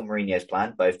games, we saw Mourinho's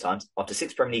plan both times. After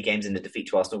 6 Premier League games in the defeat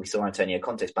to Arsenal, we saw Antonio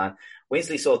Conte's plan. We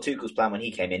instantly saw Tuchel's plan when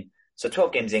he came in. So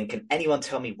 12 games in, can anyone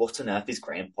tell me what on earth is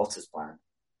Graham Potter's plan?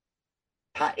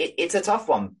 Pat, it's a tough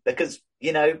one because,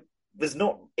 it's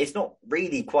not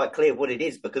really quite clear what it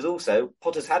is, because also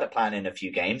Potter's had a plan in a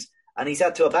few games and he's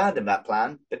had to abandon that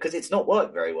plan because it's not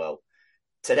worked very well.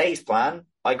 Today's plan,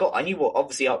 I knew what,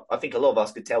 obviously, I think a lot of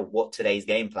us could tell what today's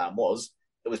game plan was.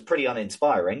 It was pretty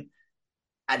uninspiring,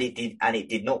 and it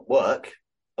did not work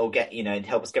or get, and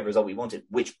help us get the result we wanted,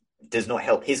 which does not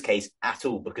help his case at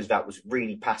all, because that was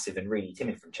really passive and really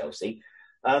timid from Chelsea.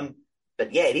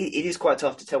 But yeah, it is quite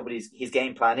tough to tell what his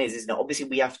game plan is, isn't it? Obviously,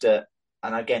 we have to,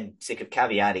 and again, sick of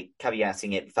caveating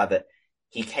it, the fact that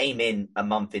he came in a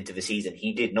month into the season.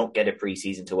 He did not get a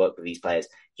pre-season to work with these players.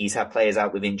 He's had players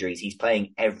out with injuries. He's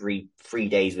playing every 3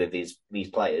 days with these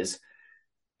players.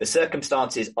 The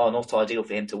circumstances are not ideal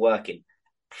for him to work in.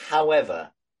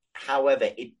 However,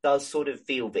 it does sort of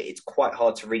feel that it's quite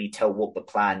hard to really tell what the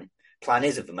plan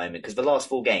is at the moment, because the last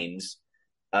 4 games,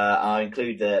 I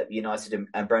include the United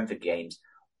and Brentford games,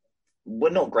 were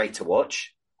not great to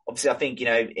watch. Obviously, I think,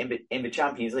 in the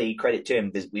Champions League, credit to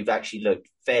him, we've actually looked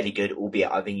fairly good,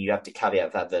 albeit I think you have to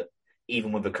caveat that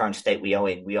even with the current state we are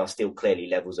in, we are still clearly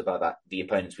levels above the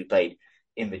opponents we played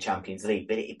in the Champions League.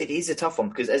 But it is a tough one,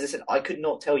 because, as I said, I could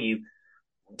not tell you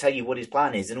what his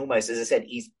plan is. And almost, as I said,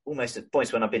 he's almost at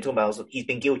points when I've been talking about, he's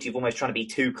been guilty of almost trying to be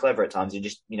too clever at times and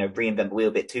just, reinvent the wheel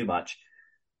a bit too much.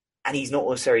 And he's not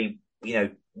necessarily,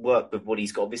 worked with what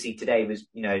he's got. Obviously, today was,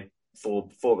 for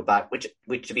the back, which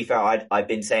to be fair, I've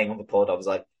been saying on the pod, I was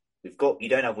like, you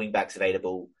don't have wing backs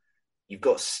available. You've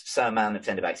got some amount of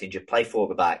centre backs injured. Play 4 at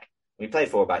the back. We played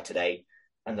 4 at the back today,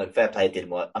 and the fair play, it didn't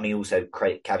work. I mean, also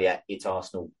caveat, it's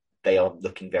Arsenal. They are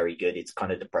looking very good. It's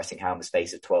kind of depressing how in the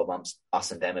space of 12 months,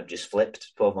 us and them have just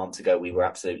flipped. 12 months ago, we were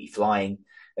absolutely flying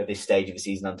at this stage of the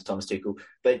season under Thomas Tuchel.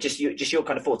 But just your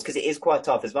kind of thoughts, because it is quite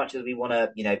tough. As much as we want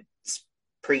to,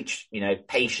 preach,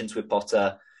 patience with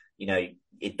Potter,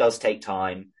 it does take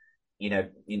time.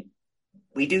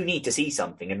 we do need to see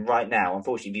something. And right now,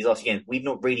 unfortunately, these last games, we've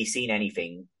not really seen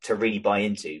anything to really buy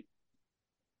into.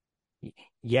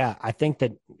 Yeah, I think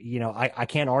that, I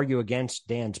can't argue against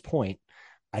Dan's point.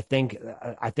 I think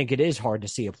it is hard to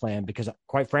see a plan because,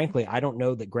 quite frankly, I don't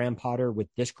know that Graham Potter, with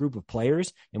this group of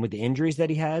players and with the injuries that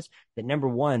he has, that number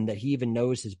one, that he even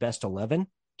knows his best 11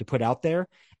 to put out there,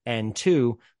 and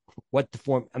two, what the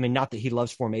form. I mean, not that he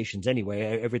loves formations anyway.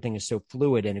 Everything is so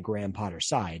fluid in a Graham Potter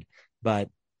side, but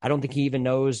I don't think he even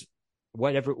knows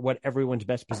what everyone's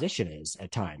best position is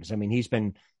at times. I mean, he's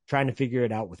been trying to figure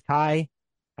it out with Kai.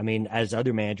 I mean, as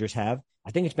other managers have.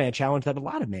 I think it's been a challenge that a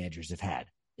lot of managers have had,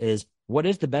 is what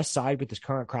is the best side with this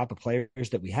current crop of players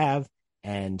that we have?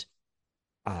 And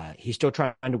he's still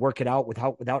trying to work it out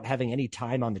without having any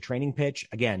time on the training pitch.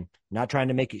 Again, not trying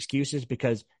to make excuses,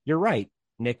 because you're right,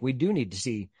 Nick, we do need to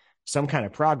see some kind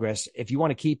of progress. If you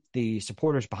want to keep the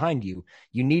supporters behind you,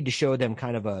 you need to show them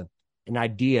kind of an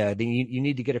idea. Then you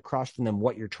need to get across from them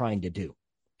what you're trying to do.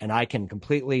 And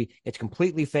it's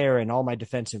completely fair in all my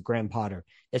defense of Graham Potter.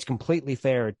 It's completely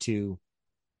fair to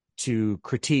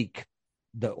critique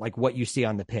what you see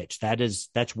on the pitch.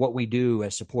 That's what we do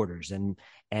as supporters. And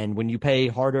when you pay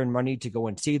hard-earned money to go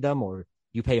and see them, or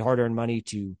you pay hard-earned money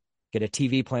to get a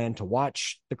TV plan to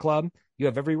watch the club, you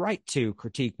have every right to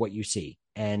critique what you see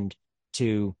and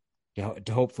to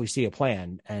hopefully see a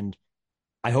plan. And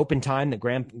I hope in time that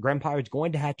Graham Potter is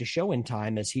going to have to show in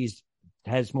time, as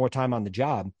has more time on the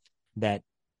job, that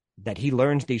he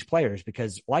learns these players,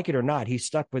 because, like it or not, he's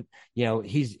stuck with,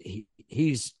 he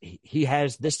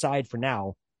has this side for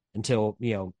now until,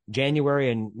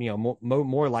 January, and,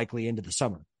 more likely into the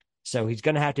summer. So he's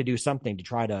going to have to do something to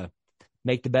try to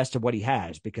make the best of what he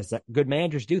has, because good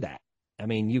managers do that. I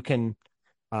mean, you can,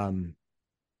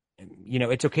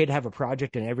 it's okay to have a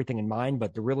project and everything in mind,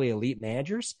 but the really elite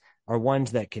managers are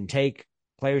ones that can take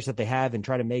players that they have and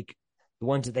try to make the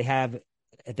ones that they have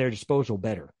at their disposal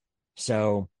better.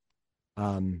 So,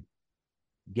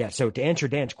 so to answer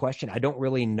Dan's question, I don't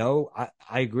really know.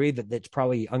 I agree that it's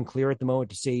probably unclear at the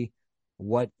moment to see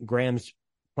what Graham's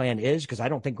plan is, because I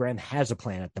don't think Graham has a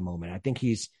plan at the moment. I think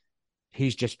he's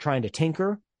just trying to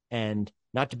tinker, and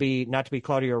not to be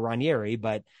Claudio Ranieri,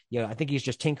 but I think he's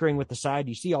just tinkering with the side.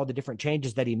 You see all the different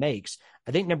changes that he makes.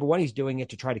 I think number one, he's doing it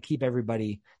to try to keep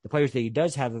everybody, the players that he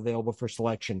does have available for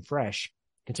selection, fresh,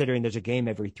 considering there's a game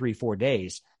every 3-4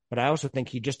 days. But I also think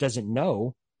he just doesn't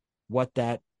know what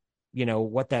that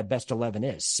best 11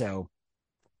 is. So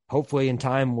hopefully in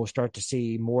time we'll start to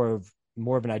see more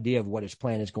of an idea of what his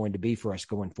plan is going to be for us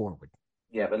going forward.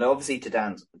 Yeah, but obviously to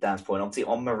Dan's point, obviously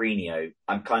on Mourinho,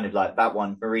 I'm kind of like that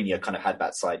one. Mourinho kind of had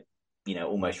that side,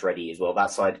 almost ready as well.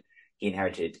 That side he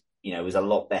inherited, was a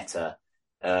lot better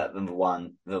than the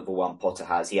one Potter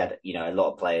has. He had, a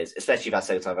lot of players, especially that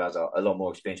second time, a lot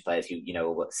more experienced players who,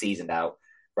 were seasoned out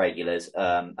regulars.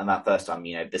 And that first time,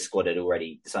 the squad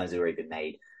the signs had already been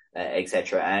made,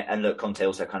 etc. And look, Conte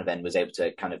also kind of then was able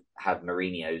to kind of have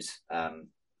Mourinho's,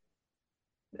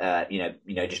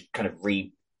 just kind of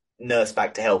nurse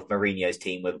back to health Mourinho's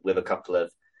team with a couple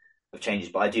of changes.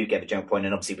 But I do get the general point,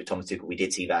 and obviously with Thomas Tuchel, we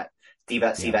did see that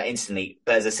instantly.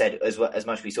 But as I said, as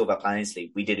much as we saw that plan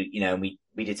instantly, we did, and we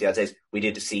did see, we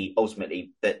did see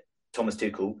ultimately that Thomas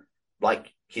Tuchel,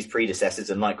 like his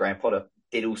predecessors and like Graham Potter,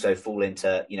 did also fall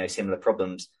into, similar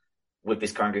problems with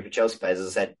this current group of Chelsea players. As I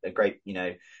said, a great,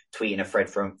 tweet and a thread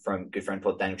from good friend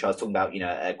Pod Daniel Charles talking about,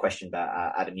 a question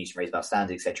about Adam Newsom raised about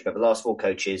standards, etc. But the last four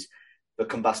coaches: the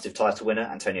combustive title winner,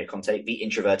 Antonio Conte; the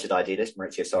introverted idealist,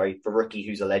 Maurizio Sarri; the rookie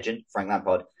who's a legend, Frank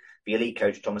Lampard; the elite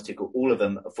coach, Thomas Tuchel. All of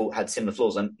them had similar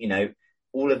flaws. And,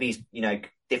 all of these,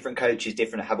 different coaches,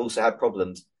 have also had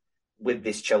problems with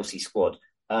this Chelsea squad.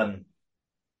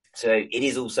 So it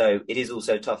is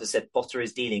also tough. As I said, Potter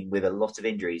is dealing with a lot of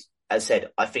injuries. As I said,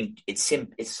 I think it's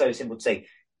so simple to say,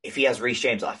 if he has Reece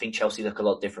James, I think Chelsea look a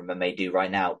lot different than they do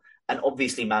right now. And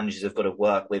obviously managers have got to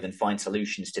work with and find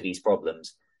solutions to these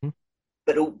problems.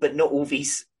 But not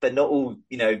all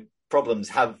problems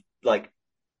have like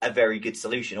a very good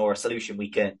solution, or a solution we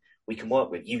can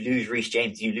work with. You lose Reece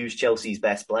James, you lose Chelsea's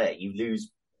best player, you lose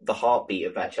the heartbeat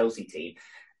of that Chelsea team.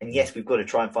 And yes, we've got to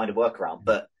try and find a workaround.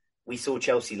 But we saw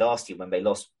Chelsea last year when they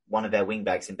lost one of their wing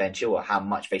backs in Ben Chilwell, how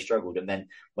much they struggled, and then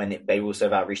when they were also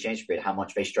about Reece James period, how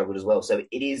much they struggled as well. So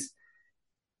it is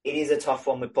a tough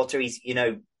one with Potter. He's,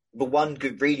 the one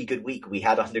really good week we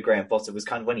had under Graham Potter was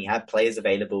kind of when he had players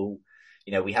available.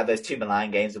 We had those 2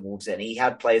 Milan games and Wolves, and he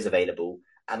had players available,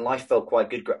 and life felt quite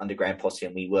good under Graham Potter.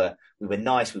 And we were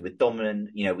nice, we were dominant.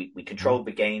 We controlled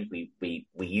the games. We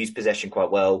used possession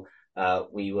quite well.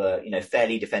 We were,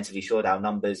 fairly defensively solid. Our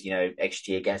numbers,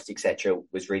 XG against, etc.,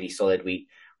 was really solid. We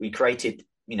created,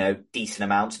 decent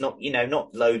amounts, not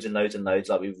loads and loads and loads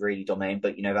like we've really dominated,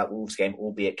 but, that Wolves game,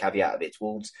 albeit caveat of it's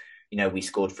Wolves, we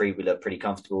scored 3, we looked pretty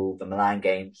comfortable. The Milan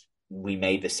games, we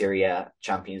made the Serie A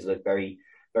champions look very,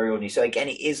 very ordinary. So again,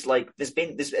 it is like, there's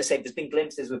been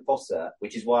glimpses with Potter,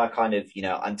 which is why I kind of,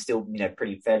 I'm still,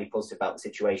 pretty fairly positive about the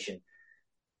situation.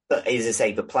 But as I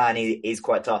say, the plan is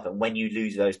quite tough. And when you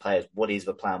lose those players, what is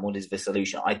the plan? What is the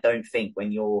solution? I don't think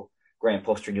when you're Graham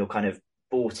Potter and you're kind of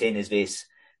bought in as this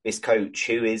coach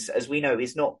who is, as we know,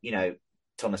 is not,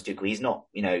 Thomas Tuchel. He's not,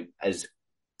 as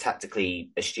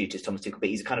tactically astute as Thomas Tuchel, but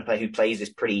he's the kind of player who plays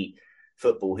this pretty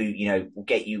football, who,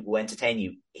 will entertain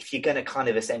you. If you're going to kind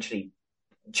of essentially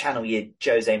channel your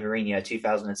Jose Mourinho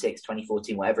 2006,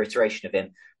 2014, whatever iteration of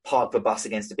him, park the bus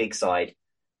against a big side,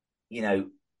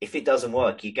 if it doesn't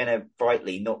work, you're going to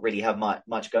brightly not really have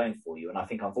much going for you. And I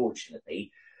think,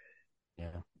 unfortunately,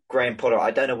 Graham Potter,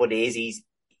 I don't know what it is.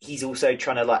 He's also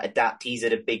trying to adapt. He's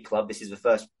at a big club. This is the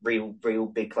first real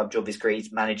big club job of his career.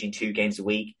 He's managing 2 games a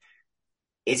week.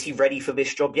 Is he ready for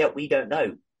this job yet? We don't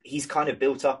know. He's kind of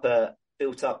built up a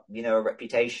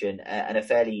reputation and a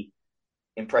fairly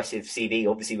impressive CV,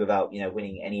 obviously without,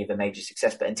 winning any of the major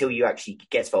success. But until you actually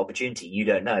get the opportunity, you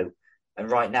don't know. And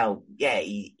right now,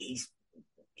 he's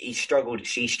struggled.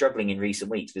 She's struggling in recent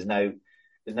weeks. There's no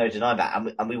denying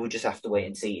that. And we will just have to wait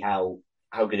and see how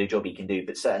good a job he can do.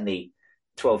 But certainly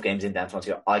 12 games in down to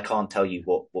 20, I can't tell you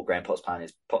what Graham Potter's plan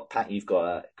is. Pat, you've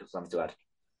got something to add.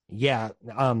 Yeah.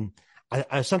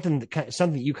 Something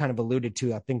that you kind of alluded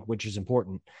to, I think, which is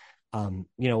important. When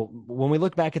we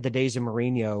look back at the days of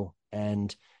Mourinho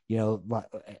and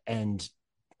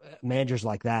managers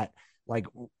like that, like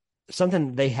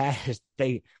something they had is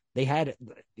they had,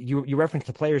 you referenced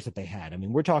the players that they had. I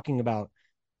mean, we're talking about,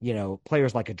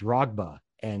 players like a Drogba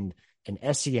and an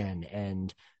Essien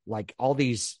and like all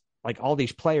these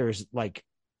players,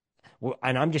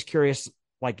 and I'm just curious,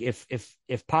 like if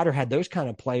Potter had those kind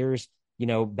of players,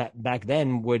 back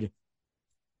then, would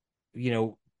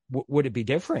it be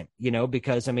different?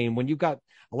 Because I mean, when you've got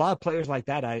a lot of players like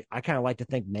that, I kind of like to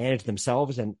think manage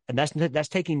themselves, and that's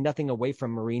taking nothing away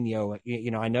from Mourinho.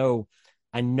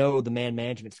 I know the man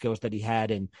management skills that he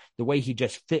had and the way he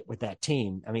just fit with that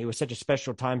team. I mean, it was such a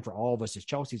special time for all of us as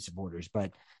Chelsea supporters,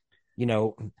 but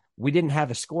we didn't have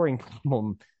a scoring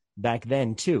problem back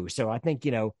then too. So I think,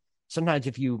 sometimes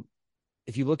if you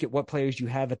look at what players you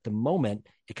have at the moment,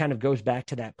 it kind of goes back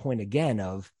to that point again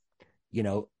of,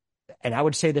 and I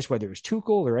would say this, whether it's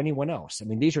Tuchel or anyone else, I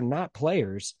mean, these are not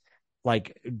players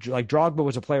like Drogba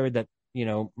was a player that,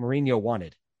 Mourinho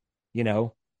wanted,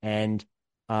 and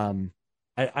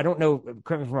I don't know,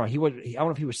 correct me if I'm wrong, I don't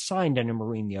know if he was signed under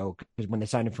Mourinho because when they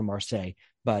signed him from Marseille,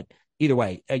 but either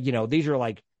way, these are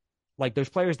like those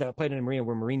players that played in Mourinho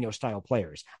were Mourinho style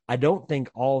players. I don't think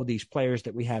all of these players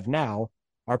that we have now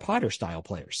are Potter style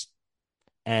players.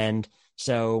 And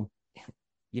so,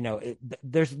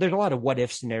 there's a lot of what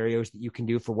if scenarios that you can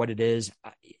do for what it is.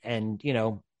 And,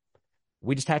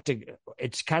 we just have to,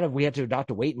 we have to adopt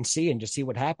a wait and see and just see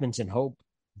what happens and hope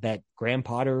that Graham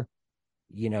Potter,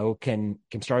 can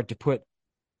start to put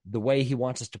the way he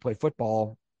wants us to play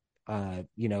football, that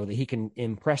he can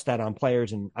impress that on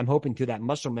players. And I'm hoping through that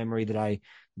muscle memory that I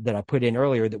put in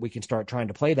earlier that we can start trying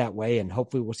to play that way, and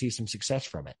hopefully we'll see some success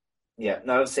from it. Yeah,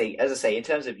 no, obviously, as I say, in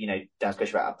terms of, Dan's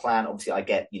question about a plan, obviously I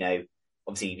get,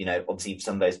 obviously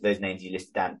some of those names you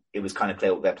listed, Dan, it was kind of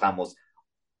clear what their plan was.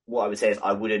 What I would say is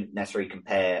I wouldn't necessarily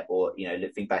compare or,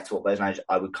 think back to what those managers,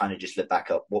 I would kind of just look back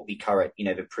at what the current,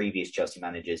 the previous Chelsea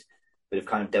managers that have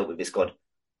kind of dealt with this squad,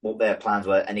 what their plans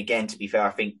were. And again, to be fair,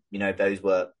 I think, those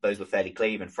were fairly clear.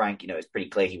 Even Frank, it's pretty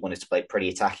clear he wanted to play pretty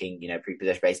attacking,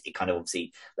 pre-possession base. It kind of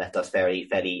obviously left us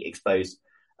fairly exposed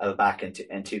at the back, and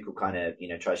Tuchel kind of,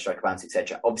 try to strike a balance,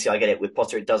 etc. Obviously, I get it. With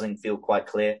Potter, it doesn't feel quite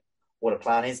clear what a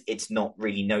plan is. It's not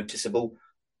really noticeable.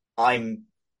 I'm,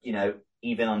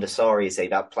 even under Sarri, say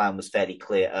that plan was fairly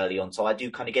clear early on. So I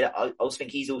do kind of get it. I also think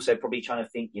he's also probably trying to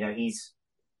think, he's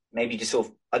maybe just sort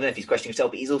of, I don't know if he's questioning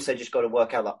himself, but he's also just got to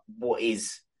work out what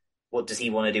does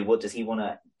he want to do? What does he want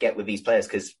to get with these players?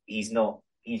 Because he's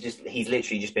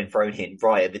literally just been thrown in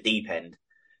right at the deep end,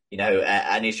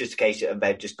 and it's just a case of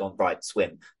they've just gone, right,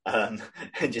 swim, and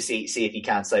just see if he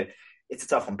can. So it's a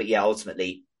tough one, but yeah,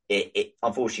 ultimately it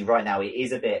unfortunately right now it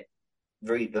is a bit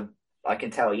I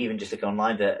can tell even just looking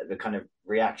online the kind of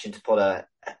reaction to Potter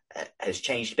has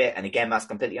changed a bit. And again, that's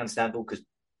completely understandable because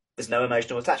there's no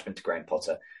emotional attachment to Graham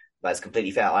Potter. That's completely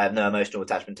fair. I have no emotional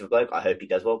attachment to the bloke. I hope he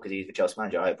does well because he's the Chelsea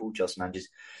manager. I hope all Chelsea managers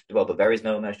do well, but there is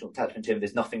no emotional attachment to him.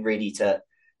 There's nothing really to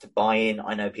buy in.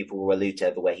 I know people will allude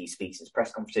to the way he speaks in his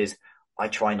press conferences. I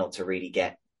try not to really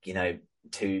get,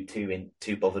 too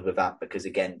bothered with that, because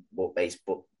again, what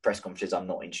press conferences I'm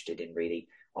not interested in really.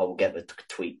 I will get the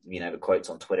tweet, the quotes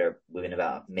on Twitter within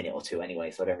about a minute or two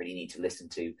anyway, so I don't really need to listen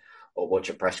to or watch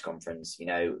a press conference,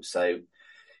 So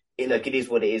it is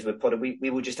what it is with Potter. We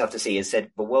will just have to see. As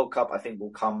said, the World Cup I think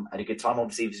will come at a good time.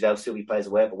 Obviously, there'll still be players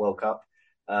away at the World Cup,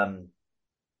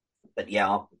 but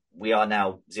yeah, we are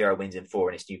now 0 wins in 4,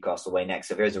 and it's Newcastle away next.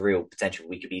 So there is a real potential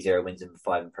we could be 0 wins in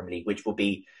 5 in the Premier League, which will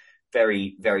be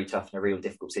very, very tough and a real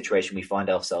difficult situation we find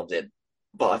ourselves in.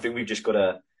 But I think we've just got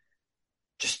to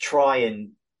just try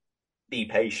and be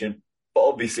patient. But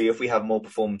obviously, if we have more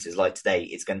performances like today,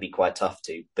 it's going to be quite tough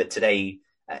to. But today,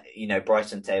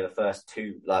 Brighton today, the first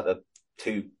two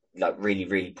really,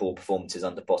 really poor performances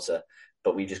under Potter.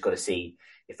 But we've just got to see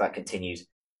if that continues.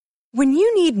 When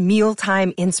you need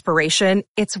mealtime inspiration,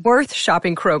 it's worth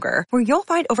shopping Kroger, where you'll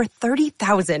find over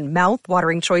 30,000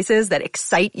 mouth-watering choices that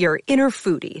excite your inner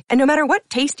foodie. And no matter what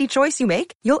tasty choice you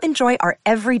make, you'll enjoy our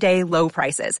everyday low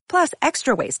prices, plus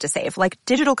extra ways to save, like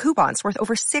digital coupons worth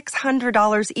over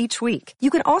 $600 each week. You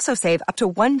can also save up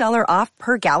to $1 off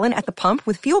per gallon at the pump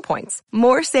with fuel points.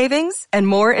 More savings and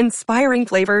more inspiring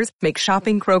flavors make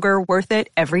shopping Kroger worth it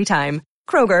every time.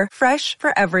 Kroger, fresh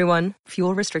for everyone.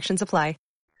 Fuel restrictions apply.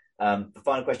 The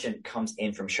final question comes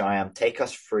in from Shyam. Take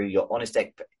us through your honest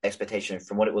expectation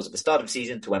from what it was at the start of the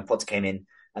season to when Potter came in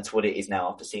and to what it is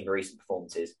now after seeing the recent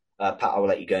performances. Pat, I will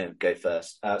let you go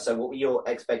first. So what were your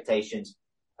expectations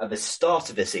at the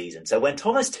start of the season? So when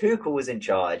Thomas Tuchel was in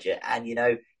charge and,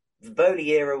 the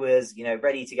Bowley era was,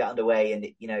 ready to get underway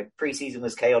and, pre-season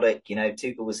was chaotic,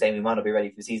 Tuchel was saying we might not be ready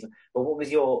for the season. But what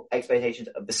was your expectations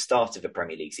at the start of the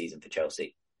Premier League season for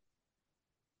Chelsea?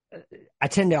 I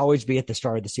tend to always be at the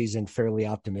start of the season fairly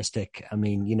optimistic. I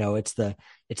mean, it's the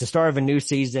start of a new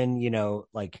season,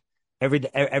 like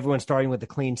everyone's starting with a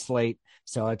clean slate.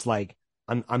 So it's like,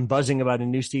 I'm buzzing about a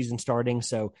new season starting.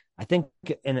 So I think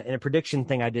in a prediction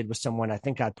thing I did with someone, I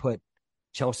think I put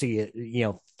Chelsea,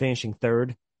 finishing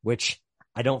third, which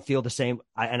I don't feel the same.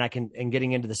 And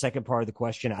getting into the second part of the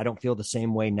question, I don't feel the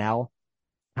same way now.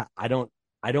 I don't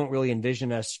really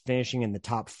envision us finishing in the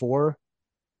top 4.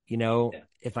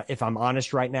 If I'm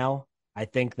honest right now, I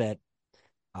think that,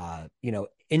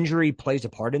 injury plays a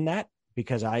part in that,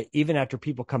 because even after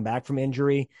people come back from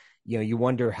injury, you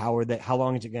wonder how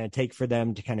long is it going to take for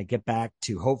them to kind of get back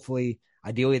to, hopefully,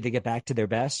 ideally they get back to their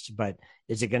best, but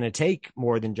is it going to take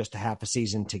more than just a half a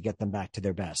season to get them back to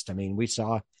their best? I mean, we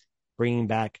saw bringing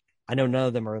back, I know none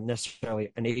of them are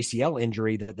necessarily an ACL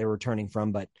injury that they're returning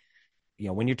from, but,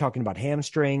 when you're talking about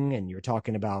hamstring and you're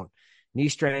talking about knee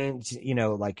strains,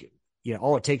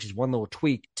 all it takes is one little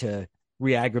tweak to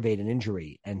re-aggravate an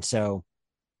injury. And so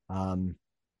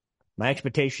my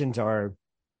expectations are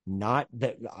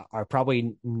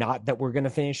probably not that we're going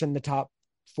to finish in the top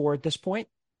 4 at this point.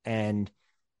 And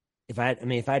if I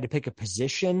had to pick a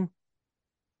position,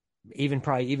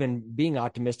 even being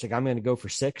optimistic, I'm going to go for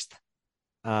 6th.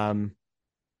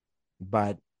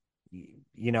 But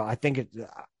I think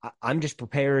I'm just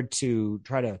prepared to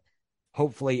try to,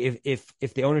 hopefully,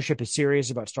 if the ownership is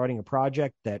serious about starting a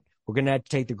project, that we're going to have to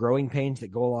take the growing pains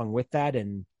that go along with that,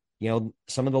 and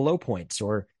some of the low points,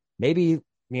 or maybe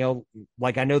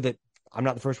like, I know that I'm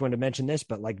not the first one to mention this,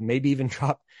 but like maybe even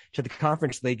drop to the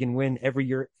Conference League and win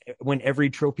every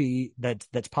trophy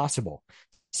that's possible.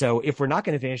 So if we're not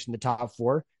going to finish in the top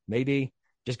 4, maybe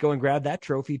just go and grab that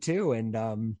trophy too,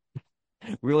 and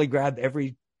really grab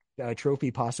every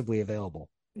trophy possibly available.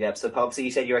 Yeah, so obviously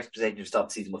you said your expectations to start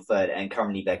the season were 3rd, and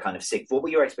currently they're kind of 6th. What were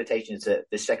your expectations at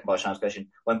the second part of Sham's question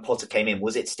when Potter came in?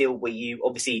 Was it still,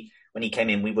 obviously when he came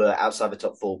in, we were outside the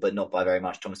top 4, but not by very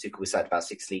much. Thomas Tuchel was sacked about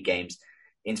 6 league games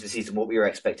into the season. What were your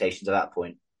expectations at that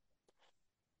point?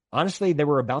 Honestly, they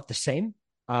were about the same.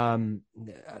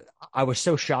 I was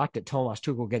so shocked at Thomas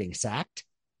Tuchel getting sacked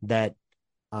that,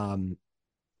 I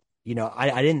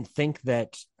didn't think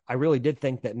that. I really did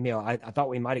think that, I thought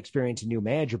we might experience a new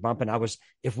manager bump. And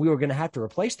if we were going to have to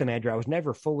replace the manager, I was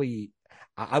never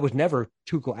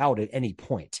Tuchel out at any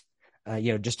point,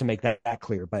 just to make that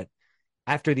clear. But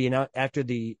after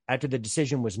the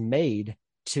decision was made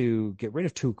to get rid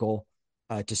of Tuchel,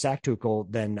 to sack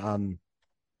Tuchel, then,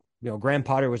 Graham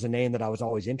Potter was a name that I was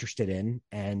always interested in.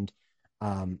 And,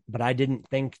 but I didn't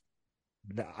think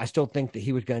I still think that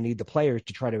he was going to need the players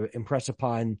to try to impress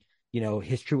upon,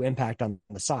 his true impact on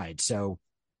the side. So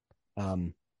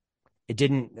it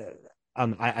didn't,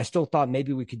 I still thought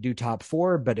maybe we could do top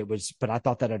 4, but I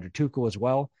thought that under Tuchel as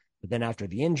well. But then after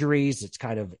the injuries, it's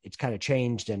kind of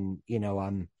changed. And,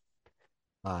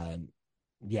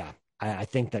 I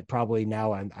think that probably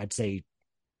now I'd say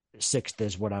 6th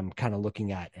is what I'm kind of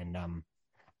looking at. And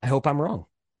I hope I'm wrong.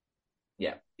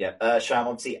 Yeah, Yeah. Sham,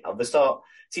 obviously, at the start,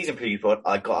 season preview pod,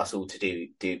 I got us all to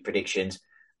do predictions.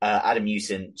 Adam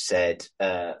Newson said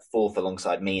fourth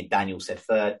alongside me, and Daniel said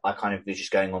third. I kind of was just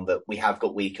going on that we have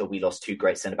got weaker. We lost two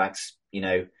great centre-backs.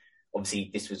 Obviously,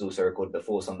 this was also recorded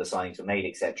before some of the signings were made,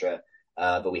 etc.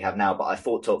 But we have now. But I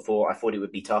thought top four. I thought it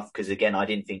would be tough because, again, I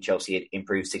didn't think Chelsea had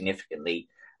improved significantly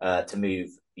to move,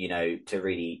 to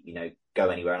really, go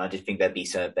anywhere. And I did think there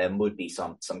would be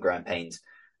some growing pains.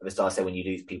 At the start, I said when you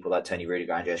lose people like Tony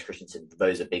Rudiger, Andreas Christensen,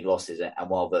 those are big losses. And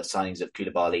while the signings of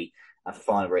Koulibaly and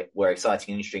Fofana were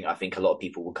exciting and interesting, I think a lot of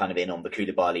people were kind of in on the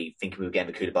Koulibaly, thinking we were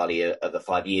getting the Koulibaly of the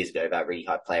 5 years ago, that really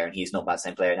high player. And he's not that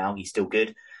same player now. He's still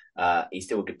good. He's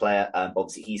still a good player.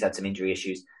 Obviously, he's had some injury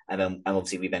issues. And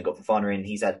obviously, we then got Fofana in.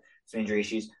 He's had some injury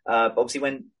issues. But obviously,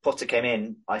 when Potter came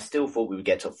in, I still thought we would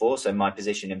get top four. So my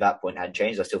position in that point hadn't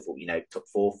changed. I still thought, top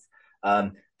fourth.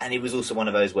 And it was also one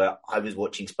of those where I was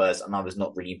watching Spurs and I was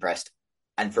not really impressed.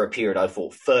 And for a period, I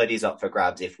thought third is up for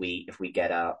grabs if we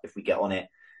get on it.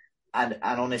 And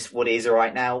honest, what it is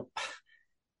right now,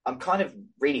 I'm kind of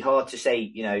really hard to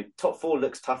say. Top four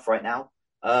looks tough right now.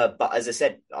 But as I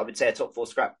said, I would say a top four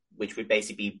scrap, which would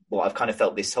basically be what I've kind of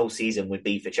felt this whole season would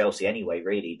be for Chelsea anyway,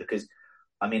 really. Because,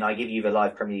 I give you the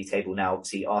live Premier League table now.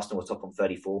 Obviously, Arsenal are top on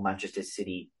 34, Manchester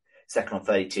City second on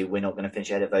 32. We're not going to finish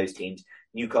ahead of those teams.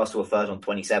 Newcastle are third on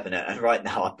 27. And right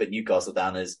now, I put Newcastle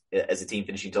down as a team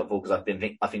finishing top four because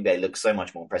I think they look so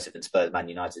much more impressive than Spurs, Man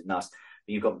United, and us.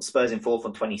 But you've got Spurs in fourth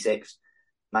on 26,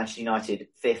 Manchester United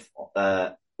fifth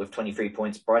with 23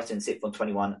 points, Brighton sixth on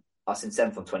 21, us in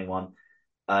seventh on 21.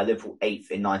 Liverpool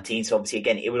 8th in 19. So obviously,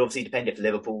 again, it would obviously depend if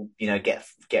Liverpool, get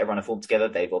a run of form together.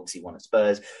 They've obviously won at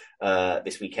Spurs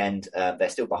this weekend. They're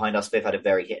still behind us. They've had a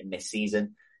very hit and miss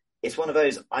season. It's one of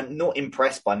those, I'm not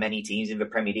impressed by many teams in the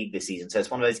Premier League this season. So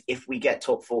it's one of those, if we get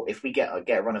top four, if we get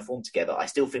a run of form together, I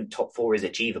still think top four is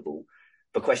achievable.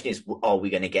 The question is, are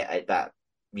we going to get that,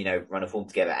 run of form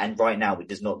together? And right now, it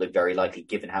does not look very likely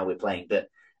given how we're playing. But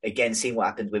again, seeing what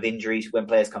happens with injuries when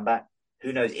players come back,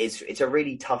 who knows? It's a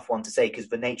really tough one to say because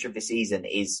the nature of the season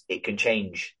is it can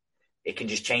change. It can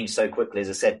just change so quickly. As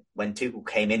I said, when Tuchel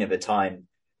came in at the time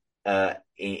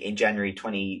in January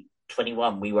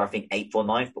 2021, we were, I think, 8th or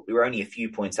 9th, but we were only a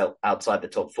few points outside the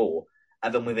top four.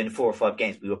 And then within 4 or 5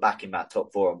 games, we were back in that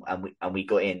top four and we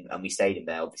got in and we stayed in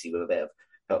there, obviously with a bit of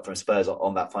help from Spurs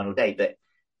on that final day. But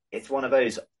it's one of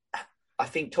those, I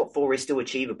think top four is still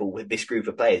achievable with this group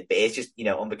of players, but it's just,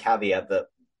 on the caveat that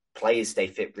players stay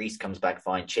fit. Reece comes back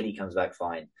fine. Chile comes back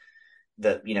fine.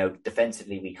 That,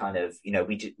 defensively, we kind of,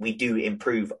 we do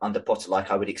improve under Potter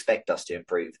like I would expect us to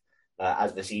improve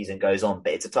as the season goes on.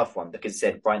 But it's a tough one because,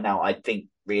 said right now, I think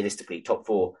realistically, top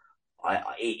four,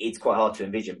 it's quite hard to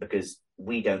envision because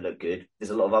we don't look good. There's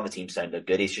a lot of other teams don't look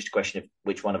good. It's just a question of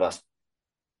which one of us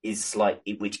is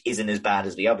which isn't as bad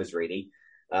as the others, really.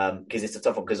 Because it's a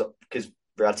tough one. Because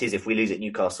reality is, if we lose at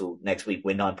Newcastle next week,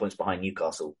 we're 9 points behind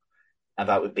Newcastle. And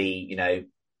that would be,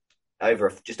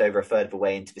 just over a third of the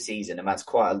way into the season. And that's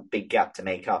quite a big gap to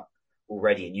make up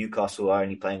already. And Newcastle are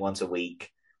only playing once a week,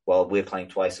 while we're playing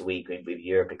twice a week with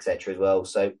Europe, etc. as well.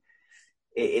 So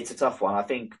it's a tough one. I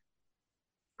think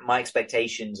my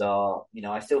expectations are,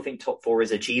 I still think top four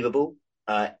is achievable.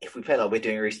 If we play like we're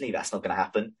doing recently, that's not going to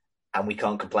happen. And we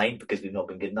can't complain because we've not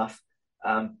been good enough.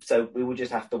 So we will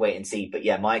just have to wait and see. But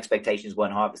yeah, my expectations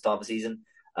weren't high at the start of the season.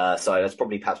 So that's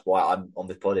probably perhaps why I'm on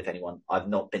this pod. If anyone, I've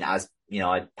not been as,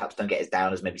 I perhaps don't get as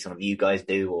down as maybe some of you guys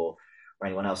do or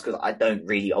anyone else, because I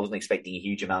wasn't expecting a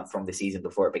huge amount from the season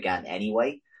before it began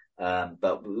anyway.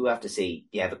 But we'll have to see.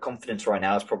 Yeah, the confidence right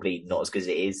now is probably not as good as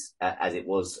it is as it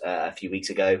was a few weeks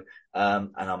ago.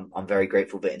 And I'm very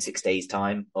grateful that in 6 days'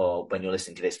 time, or when you're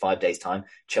listening to this, 5 days' time,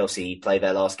 Chelsea play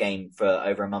their last game for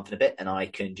over a month and a bit, and I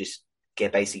can just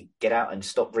get out and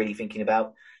stop really thinking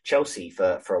about Chelsea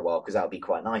for a while, because that would be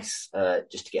quite nice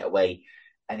just to get away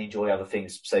and enjoy other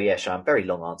things. So yeah, Sean, very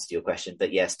long answer to your question,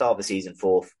 but yeah, start of the season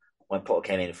fourth. When Potter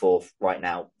came in fourth, right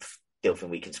now, still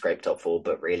think we can scrape top four,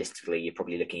 but realistically, you're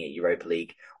probably looking at Europa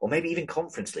League or maybe even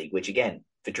Conference League, which again,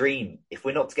 the dream, if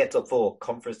we're not to get top four,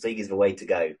 Conference League is the way to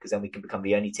go, because then we can become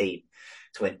the only team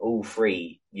to win all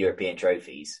three European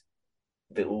trophies.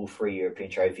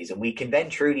 And we can then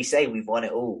truly say we've won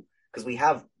it all, because we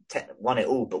have won it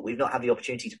all, but we've not had the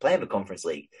opportunity to play in the Conference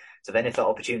League. So then if that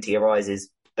opportunity arises,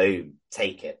 boom,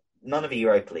 take it. None of the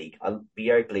Europa League. The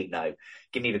Europa League, no.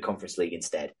 Give me the Conference League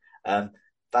instead.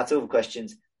 That's all the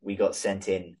questions we got sent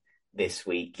in this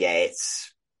week. Yeah,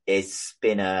 it's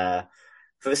been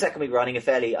for the second week running, a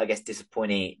fairly, I guess,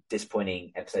 disappointing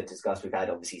episode to discuss. We've had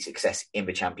obviously success in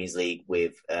the Champions League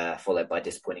with followed by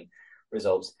disappointing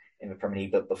results in the Premier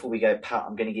League. But before we go, Pat,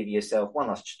 I'm going to give yourself one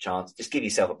last chance. Just give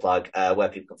yourself a plug, where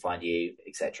people can find you,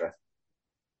 etc.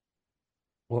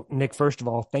 Well, Nick, first of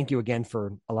all, thank you again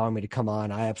for allowing me to come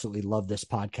on. I absolutely love this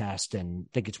podcast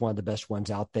and think it's one of the best ones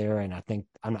out there. And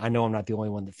I know I'm not the only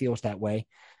one that feels that way.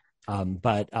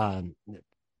 But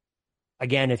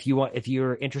again, if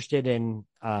you're interested in,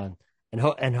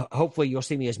 and hopefully you'll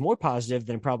see me as more positive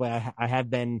than probably I have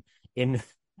been in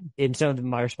some of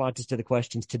my responses to the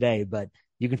questions today. But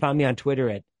you can find me on Twitter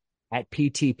at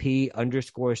PTP_COYB.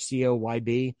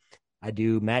 I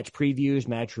do match previews,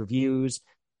 match reviews.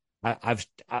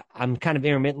 I'm kind of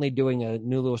intermittently doing a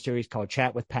new little series called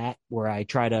Chat with Pat, where I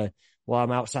try to, while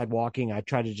I'm outside walking, I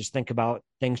try to just think about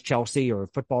things Chelsea or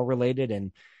football related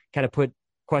and kind of put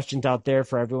questions out there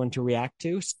for everyone to react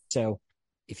to. So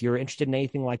if you're interested in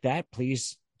anything like that,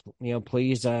 please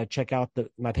check out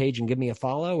my page and give me a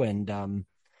follow. And,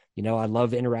 I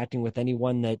love interacting with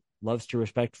anyone that loves to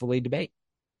respectfully debate.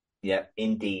 Yeah,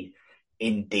 indeed.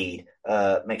 Make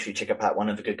sure you check out Pat, one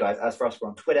of the good guys. As for us, we're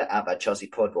on Twitter at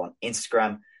 @ChelseaPod. We're on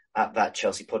Instagram at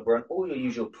 @ChelseaPod. We're on all your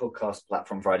usual podcast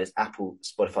platform providers, Apple,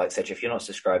 Spotify, etc. If you're not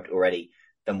subscribed already,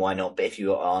 then why not? But if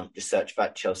you aren't, just search for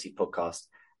Chelsea Podcast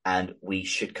and we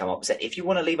should come up with it. If you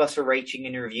want to leave us a rating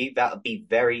and a review, that would be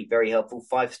very, very helpful.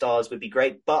 5 stars would be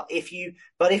great. But if you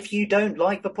don't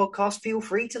like the podcast, feel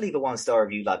free to leave a 1-star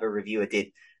review like the reviewer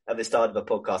did at the start of the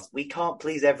podcast. We can't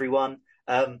please everyone.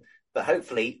 But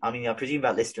hopefully, I presume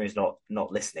that listener is not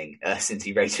listening since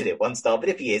he rated it 1 star. But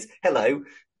if he is, hello,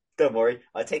 don't worry.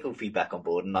 I take all feedback on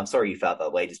board. And I'm sorry you felt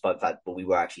that way, despite the fact that we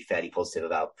were actually fairly positive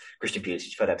about Christian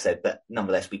Pulisic's third episode. But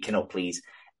nonetheless, we cannot please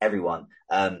everyone.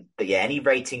 But yeah, any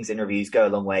ratings and reviews go a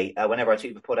long way. Whenever I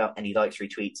tweet the pod out, any likes,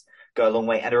 retweets go a long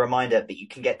way. And a reminder that you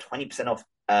can get 20% off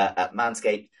at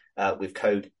Manscaped with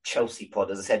code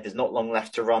ChelseaPod. As I said, there's not long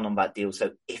left to run on that deal.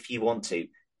 So if you want to,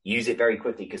 use it very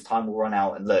quickly because time will run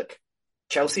out. And look,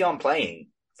 Chelsea aren't playing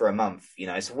for a month,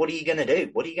 so what are you going to do?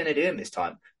 What are you going to do in this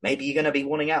time? Maybe you're going to be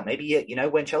wanting out. Maybe,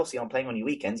 when Chelsea aren't playing on your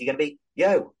weekends, you're going to be,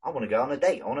 I want to go on a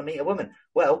date. I want to meet a woman.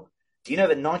 Well, do you know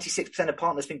that 96% of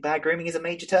partners think bad grooming is a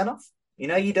major turnoff?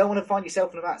 You don't want to find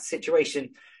yourself in that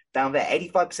situation down there.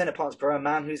 85% of partners prefer a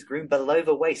man who's groomed below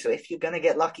the waist. So if you're going to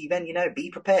get lucky, then, be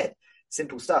prepared.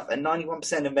 Simple stuff. And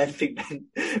 91% of men think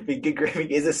good grooming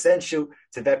is essential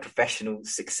to their professional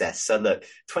success. So look,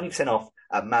 20% off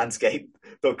at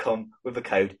manscaped.com with the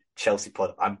code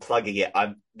ChelseaPod. I'm plugging it.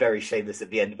 I'm very shameless at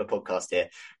the end of the podcast here.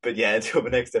 But yeah, until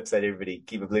the next episode, everybody,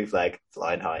 keep a blue flag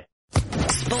flying high.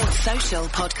 Sports Social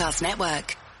Podcast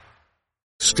Network.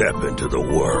 Step into the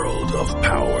world of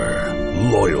power,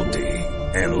 loyalty,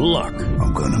 and luck.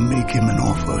 I'm gonna make him an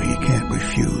offer he can't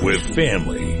refuse. With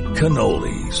family,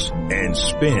 cannolis, and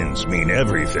spins mean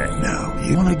everything. Now,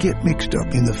 you wanna get mixed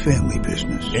up in the family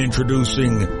business.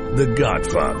 Introducing The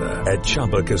Godfather at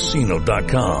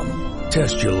ChumbaCasino.com.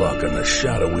 Test your luck in the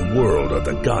shadowy world of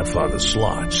The Godfather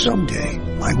slot. Someday,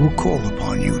 I will call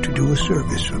upon you to do a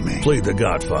service for me. Play The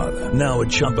Godfather, now at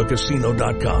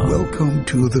ChumbaCasino.com. Welcome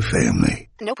to the family.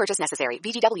 No purchase necessary.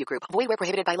 VGW Group. Void where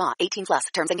prohibited by law.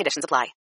 18+. Terms and conditions apply.